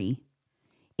Theory,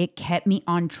 it kept me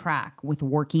on track with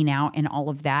working out and all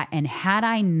of that. And had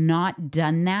I not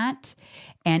done that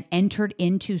and entered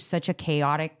into such a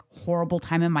chaotic, horrible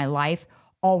time in my life,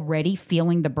 already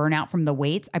feeling the burnout from the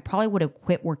weights, I probably would have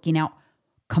quit working out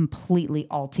completely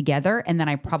altogether. And then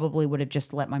I probably would have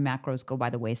just let my macros go by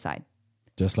the wayside.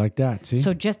 Just like that. See?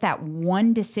 So just that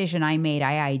one decision I made,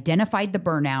 I identified the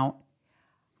burnout.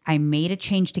 I made a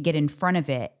change to get in front of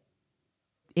it.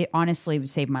 It honestly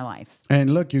saved my life.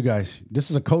 And look, you guys,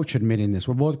 this is a coach admitting this.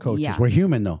 We're both coaches. Yeah. We're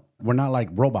human, though. We're not like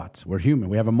robots. We're human.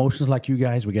 We have emotions like you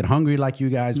guys. We get hungry like you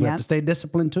guys. We have to stay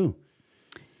disciplined, too.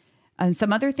 And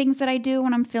some other things that I do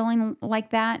when I'm feeling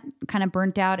like that, kind of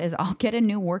burnt out, is I'll get a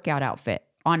new workout outfit.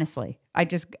 Honestly, I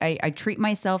treat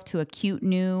myself to a cute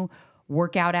new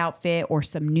workout outfit or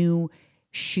some new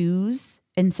shoes,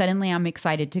 and suddenly I'm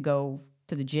excited to go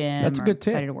to the gym. That's a good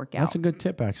tip. Excited to work out. That's a good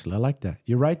tip, actually. I like that.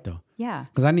 You're right, though. Yeah.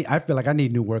 Because I feel like I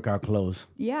need new workout clothes.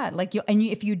 Yeah, like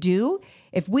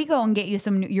if we go and get you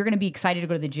some, you're going to be excited to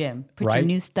go to the gym. Put your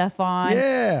new stuff on.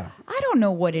 Yeah. I don't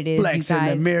know what it is, Flex you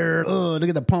guys. in the mirror. Oh, look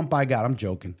at the pump I got. I'm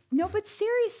joking. No, but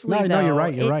seriously, No, you're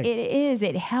right. You're right. It is.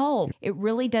 It helps. It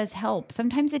really does help.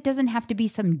 Sometimes it doesn't have to be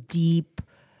some deep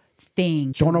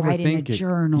thing. Don't Write in a overthink it.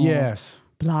 journal. Yes.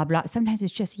 Blah, blah. Sometimes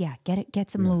it's just,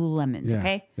 get some Lululemons,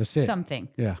 okay? That's it. Something.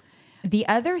 Yeah. The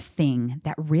other thing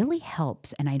that really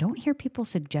helps, and I don't hear people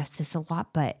suggest this a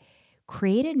lot, but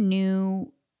create a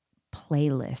new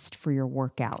playlist for your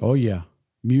workouts. Oh, yeah.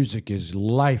 Music is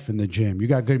life in the gym. You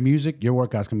got good music, your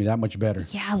workout's going to be that much better.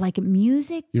 Yeah, like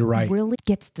music You're right. really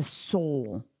gets the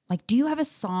soul. Like, do you have a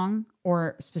song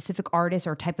or specific artist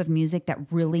or type of music that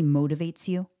really motivates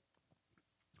you?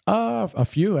 A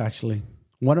few, actually.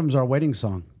 One of them's our wedding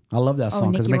song. I love that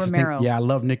song. Nicky it makes Romero. us think, I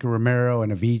love Nicky Romero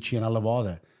and Avicii, and I love all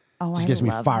that. Oh, Just I gets me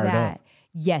love fired that. up.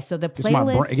 Yes, so the It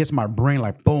playlist. gets my brain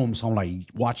like boom. So I'm like,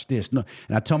 watch this. No,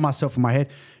 and I tell myself in my head,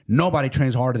 nobody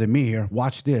trains harder than me here.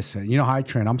 Watch this. And you know how I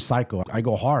train? I'm psycho. I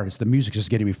go hard. It's the music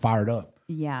just getting me fired up.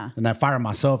 Yeah. And I fire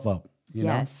myself up. You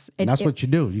know? Yes. And that's what you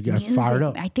do. You get fired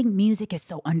up. I think music is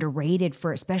so underrated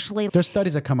for especially, There's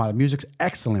studies that come out. Music's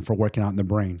excellent for working out in the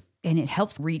brain. and it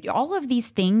helps read all of these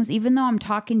things. Even though I'm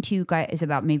talking to you guys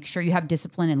about make sure you have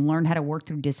discipline and learn how to work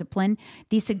through discipline,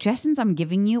 these suggestions I'm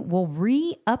giving you will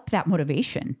re-up that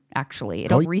motivation. Actually,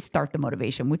 it'll restart the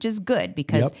motivation, which is good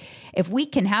because if we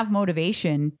can have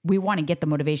motivation, we want to get the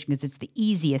motivation because it's the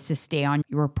easiest to stay on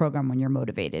your program when you're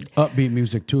motivated. Upbeat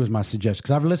music too is my suggestion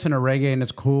because I've listened to reggae and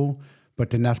it's cool, but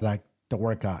then that's like the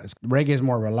workout. Reggae is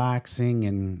more relaxing,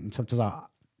 and sometimes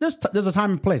there's a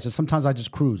time and place. And sometimes I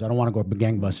just cruise. I don't want to go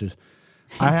gangbusters.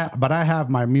 But I have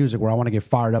my music where I want to get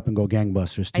fired up and go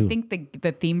gangbusters too. I think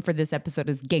the theme for this episode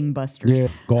is gangbusters. Yeah,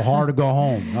 go hard or go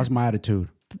home. That's my attitude.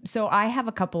 So I have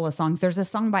a couple of songs. There's a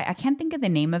song I can't think of the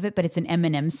name of it, but it's an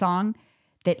Eminem song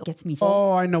that gets me.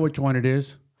 Oh, I know which one it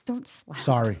is. Don't slap.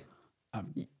 Sorry,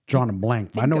 I'm drawing a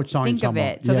blank. I know which song you're Think of talking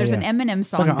it. about. So there's an Eminem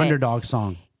song. It's like an that underdog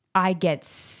song. I get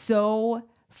so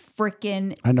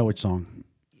freaking. I know which song.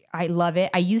 I love it.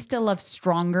 I used to love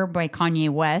Stronger by Kanye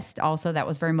West. Also, that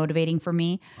was very motivating for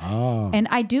me. Oh. And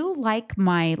I do like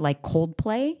my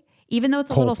Coldplay, even though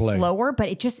it's a little slower, but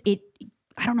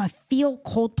I don't know, I feel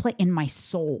Coldplay in my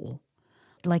soul.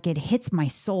 Like it hits my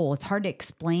soul. It's hard to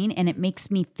explain. And it makes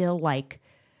me feel like,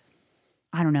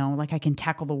 I don't know, like I can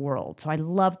tackle the world. So I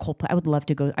love Coldplay. I would love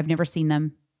to go. I've never seen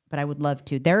them, but I would love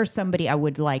to. There's somebody I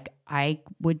would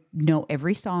know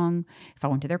every song. If I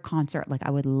went to their concert,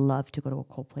 I would love to go to a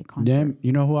Coldplay concert. Damn,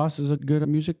 you know who else is good at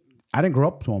music? I didn't grow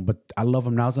up to them, but I love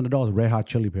them now as an adult. Red Hot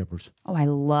Chili Peppers. Oh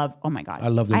my God. I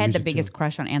love their I had the music, biggest too.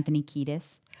 crush on Anthony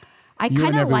Kiedis. You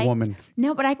and every woman.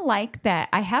 No, but I like that.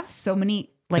 I have so many,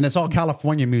 And it's all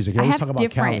California music. You I always have talk about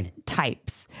different Cali.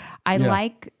 types.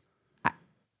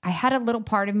 I had a little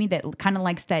part of me that kind of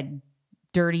likes that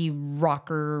dirty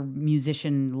rocker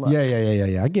musician look.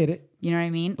 Yeah. I get it. You know what I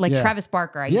mean? Like Travis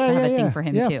Barker. I used to have a thing for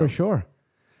him too. Yeah, for sure.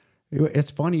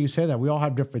 It's funny you say that. We all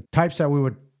have different types that we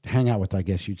would hang out with, I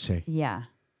guess you'd say. Yeah.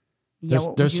 Yeah,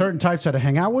 There's certain types that I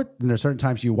hang out with, and there's certain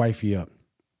types you wifey up.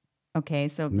 Okay,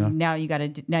 so now you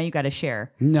gotta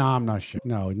share. No, I'm not sure.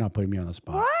 No, you're not putting me on the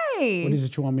spot. Why? What is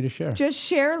it you want me to share? Just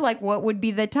share like what would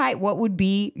be the type. What would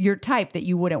be your type that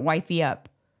you wouldn't wifey up?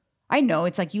 I know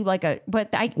it's like you like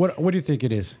What do you think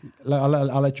it is? I'll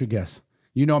let you guess.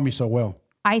 You know me so well.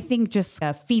 I think just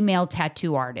a female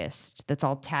tattoo artist that's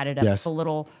all tatted up, Yes. a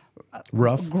little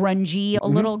Rough. grungy, a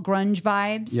little grunge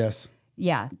vibes. Yes.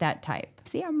 Yeah, that type.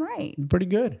 See, I'm right. Pretty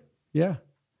good. Yeah.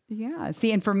 Yeah.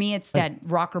 See, and for me, it's that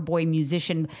rocker boy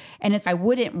musician. And I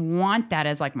wouldn't want that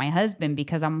as like my husband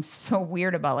because I'm so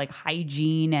weird about like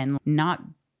hygiene and not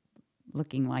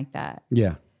looking like that.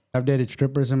 Yeah. I've dated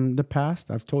strippers in the past.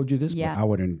 I've told you this, Yeah. but I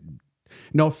wouldn't.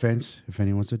 No offense if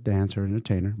anyone's a dancer or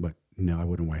entertainer, but no, I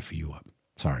wouldn't wifey you up.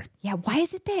 Sorry. Yeah. Why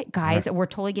is it that, guys, we're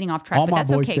totally getting off track, All but my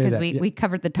that's boys okay say because that. we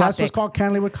covered the topics. That's what's called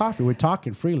candidly with coffee. We're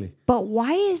talking freely. But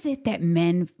why is it that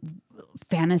men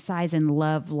fantasize and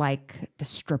love like the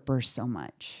strippers so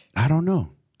much? I don't know.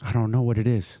 I don't know what it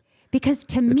is. Because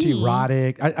to It's me,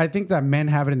 erotic. I think that men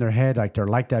have it in their head like they're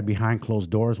like that behind closed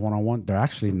doors, one-on-one. They're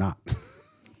actually not.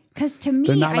 because to me,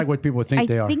 They're not like what people think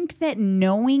they are. I think that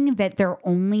knowing that they're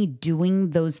only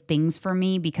doing those things for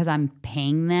me because I'm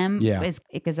paying them is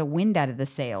a wind out of the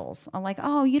sails. I'm like,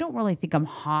 oh, you don't really think I'm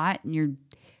hot, and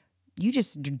you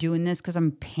just doing this because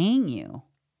I'm paying you.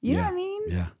 You know what I mean?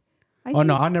 Yeah.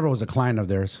 No, I never was a client of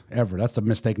theirs ever. That's the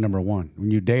mistake number one. When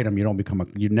you date them,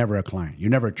 you're never a client. You're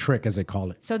never a trick, as they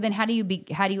call it. So then, how do you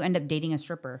end up dating a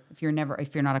stripper if you're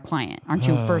not a client? Aren't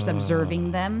you first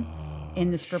observing them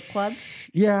in the strip club?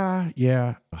 Yeah.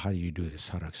 How do you do this?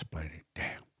 How to explain it?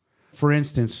 Damn. For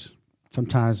instance,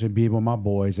 sometimes we'd be with my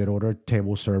boys. They'd order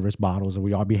table service bottles, and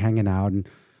we all be hanging out. And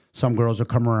some girls will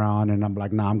come around, and I'm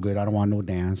like, "Nah, I'm good. I don't want no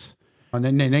dance." And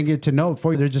then they get to know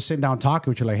before they're just sitting down talking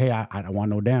with you, like, "Hey, I don't want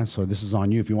no dance, so this is on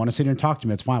you. If you want to sit here and talk to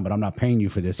me, it's fine, but I'm not paying you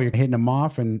for this." So you're hitting them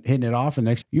off and hitting it off,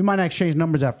 and you might not exchange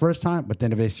numbers that first time, but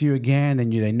then if they see you again, then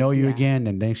they know you again,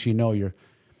 and then you're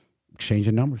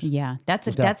exchanging numbers. Yeah,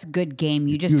 that's good game.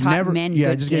 You just taught men. Yeah,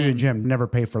 good I just game. gave you a gym. Never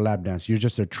pay for lap dance. You're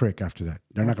just a trick after that.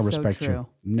 They're not gonna respect you.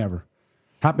 Never.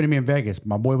 Happened to me in Vegas.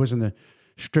 My boy was in the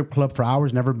strip club for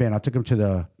hours. Never been. I took him to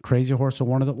the Crazy Horse or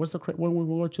one of the. What's the one we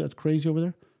went to that's crazy over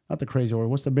there? Not the Crazy Horse.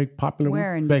 What's the big popular Where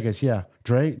one? in Vegas. Yeah,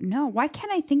 Dre. No, why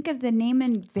can't I think of the name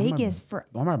in Vegas for?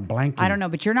 I'm not blanking. I don't know,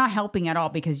 but you're not helping at all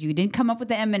because you didn't come up with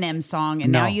the Eminem song,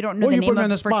 and now you don't know the you name put me of on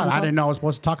the spot. freaking- I didn't know I was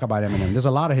supposed to talk about Eminem. There's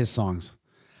a lot of his songs.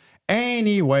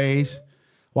 Anyways,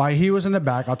 while he was in the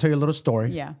back, I'll tell you a little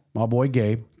story. Yeah. My boy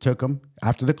Gabe took him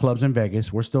after the clubs in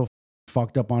Vegas. We're still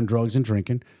fucked up on drugs and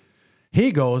drinking.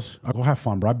 He goes, "I go have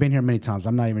fun, bro. I've been here many times.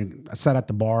 I sat at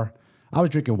the bar. I was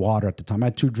drinking water at the time. I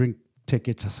had 2 drink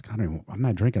tickets. I was like, I'm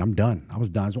not drinking. I'm done. I was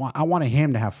done. I wanted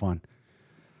him to have fun.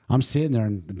 I'm sitting there,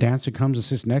 and the dancer comes and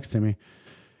sits next to me.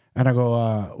 And I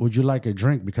go, would you like a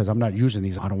drink? Because I'm not using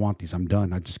these. I don't want these. I'm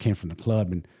done. I just came from the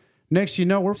club. And next you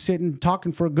know, we're sitting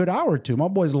talking for a good hour or two. My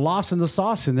boy's lost in the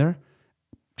sauce in there.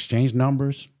 Exchange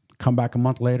numbers. Come back a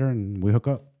month later, and we hook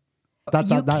up.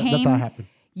 That's how it happened.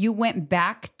 You went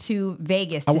back to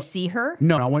Vegas to see her?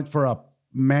 No, I went for a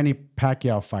Manny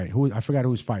Pacquiao fight. I forgot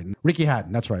who was fighting. Ricky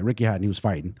Hatton. That's right. Ricky Hatton. He was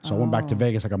fighting. So I went back to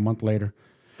Vegas like a month later.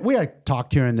 We had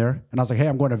talked here and there. And I was like, "Hey,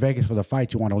 I'm going to Vegas for the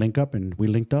fight. You want to link up?" And we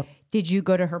linked up. Did you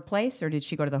go to her place or did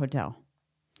she go to the hotel?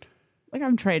 Like,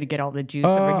 I'm trying to get all the juice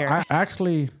over here. I'll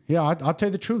tell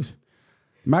you the truth.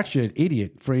 I'm actually an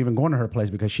idiot for even going to her place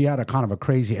because she had a kind of a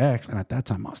crazy ex. And at that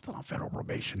time, I was still on federal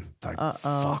probation. It's like,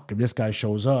 fuck, if this guy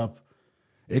shows up,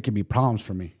 it could be problems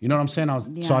for me. You know what I'm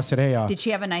saying? So I said, "Hey." Did she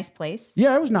have a nice place?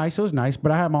 Yeah, it was nice. It was nice.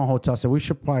 But I had my own hotel. I said, "We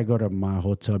should probably go to my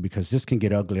hotel because this can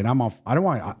get ugly." And I don't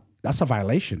want that's a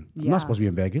violation. I'm not supposed to be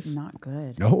in Vegas. Not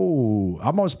good. No, I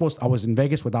was in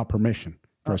Vegas without permission.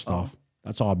 First off,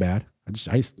 that's all bad.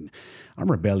 I'm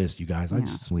rebellious, you guys.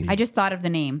 I just thought of the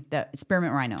name, the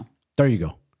Spearmint Rhino. There you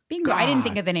go. Bingo. I didn't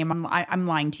think of the name. I'm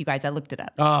lying to you guys. I looked it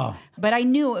up. Oh, but I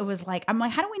knew it was like, I'm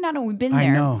like, how do we not know? We've been I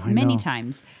there know. many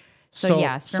times.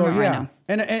 Spearmint Rhino.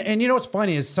 And you know what's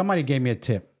funny is somebody gave me a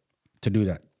tip to do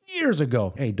that years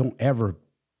ago. Hey, don't ever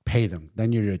pay them.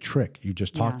 Then you're a trick. You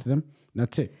just talk to them. And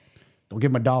that's it. Don't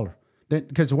give them $1.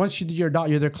 Because once you do your $1,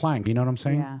 you're their client. You know what I'm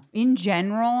saying? Yeah. In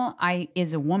general,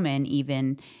 as a woman,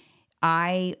 even,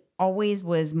 I always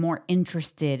was more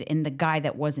interested in the guy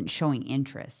that wasn't showing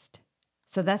interest.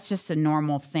 So that's just a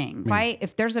normal thing.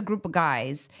 If there's a group of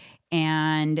guys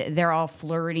and they're all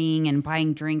flirting and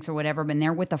buying drinks or whatever, but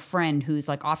they're with a friend who's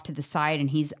like off to the side and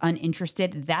he's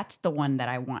uninterested, that's the one that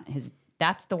I want.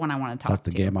 That's the one I want to talk to.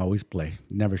 That's the game I always play.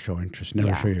 Never show interest.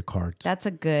 Never show your cards. That's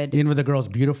a good. Even if the girl's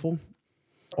beautiful,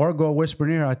 or go whisper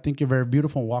near her, "I think you're very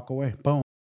beautiful," and walk away. Boom.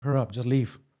 Her up. Just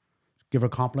leave. give her a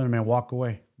compliment and walk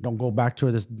away. Don't go back to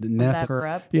her. Back her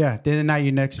up? Yeah. Then the night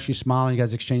you next, she's smiling. You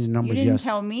guys exchanging numbers. You didn't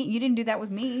tell me. You didn't do that with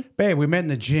me. Babe, we met in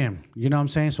the gym. You know what I'm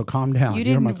saying? So calm down. You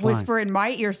didn't whisper in my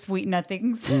ear sweet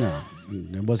nothings. No,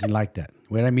 it wasn't like that.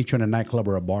 We didn't meet you in a nightclub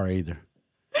or a bar either.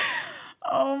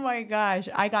 Oh my gosh.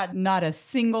 I got not a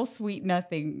single sweet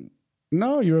nothing.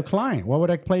 No, you're a client. Why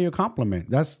would I play you a compliment?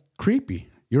 That's creepy.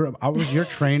 I was your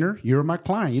trainer. You're my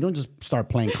client. You don't just start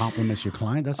playing compliments to your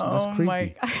client. That's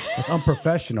creepy. That's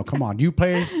unprofessional. Come on.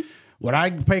 Would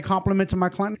I pay compliment to my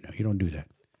client? No, you don't do that.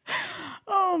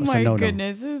 Oh my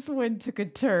goodness. This one took a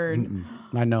turn.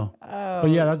 I know. But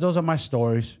yeah, those are my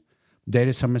stories.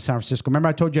 Dated some in San Francisco. Remember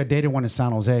I told you I dated one in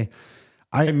San Jose?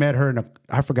 I met her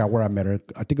I forgot where I met her.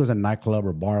 I think it was a nightclub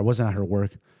or bar. It wasn't at her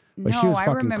work. But she was I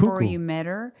fucking remember cuckoo. where you met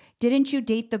her. Didn't you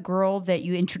date the girl that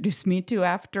you introduced me to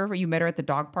after you met her at the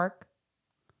dog park?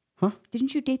 Huh?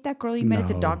 Didn't you date that girl you met at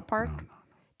the dog park? No.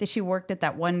 That she worked at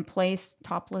that one place,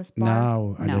 topless bar?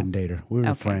 No, I didn't date her. We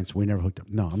were friends. We never hooked up.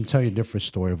 No, I'm telling you a different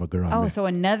story of a girl I met. So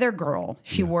another girl.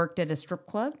 She worked at a strip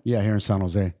club? Yeah, here in San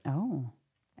Jose. Oh.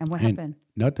 And what happened?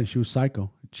 Nothing. She was psycho.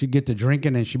 She'd get to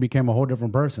drinking and she became a whole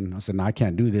different person. I said, no, I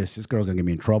can't do this. This girl's going to get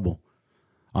me in trouble.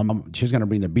 She's going to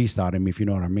bring the beast out of me, if you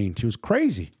know what I mean. She was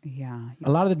crazy. Yeah.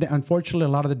 Unfortunately, a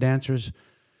lot of the dancers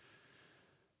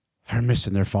are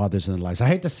missing their fathers in their lives. I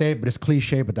hate to say it, but it's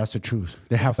cliche, but that's the truth.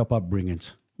 They have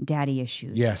upbringings. Daddy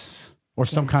issues. Yes. Or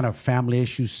some kind of family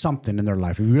issues, something in their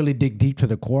life. If you really dig deep to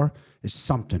the core, it's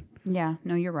something. Yeah,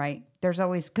 no, you're right. There's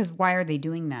always, because why are they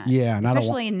doing that? Yeah. And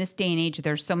especially in this day and age,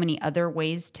 there's so many other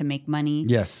ways to make money.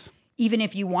 Yes. Even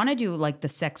if you want to do like the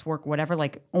sex work, whatever,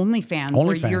 like OnlyFans,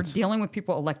 where you're dealing with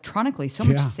people electronically, so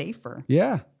much safer.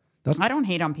 Yeah. I don't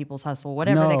hate on people's hustle,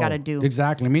 whatever they got to do.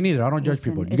 Exactly. Me neither. I don't judge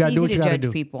people. You got to do what you got to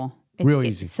do. People.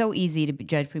 Easy. It's so easy to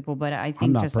judge people, but I think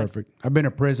I'm not perfect. I've been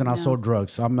in prison. I sold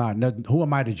drugs. So I'm not. Who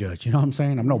am I to judge? You know what I'm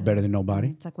saying? I'm no better than nobody.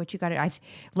 It's like what you got to.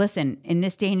 Listen, in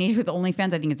this day and age with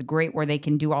OnlyFans, I think it's great where they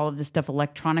can do all of this stuff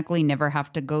electronically, never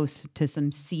have to go to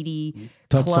some seedy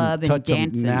club and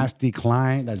dance. Some nasty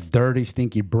client that's dirty,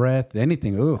 stinky breath,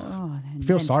 anything. Ugh. I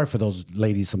feel sorry for those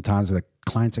ladies sometimes, the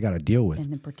clients I got to deal with.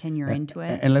 And then pretend you're into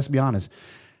it. And let's be honest,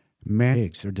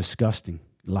 men are disgusting.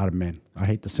 A lot of men. I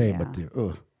hate to say it, but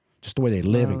they're just the way they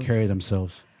live and carry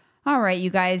themselves. All right, you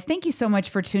guys. Thank you so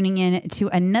much for tuning in to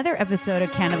another episode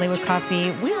of Candidly with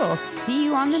Coffee. We will see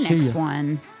you on the next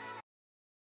one.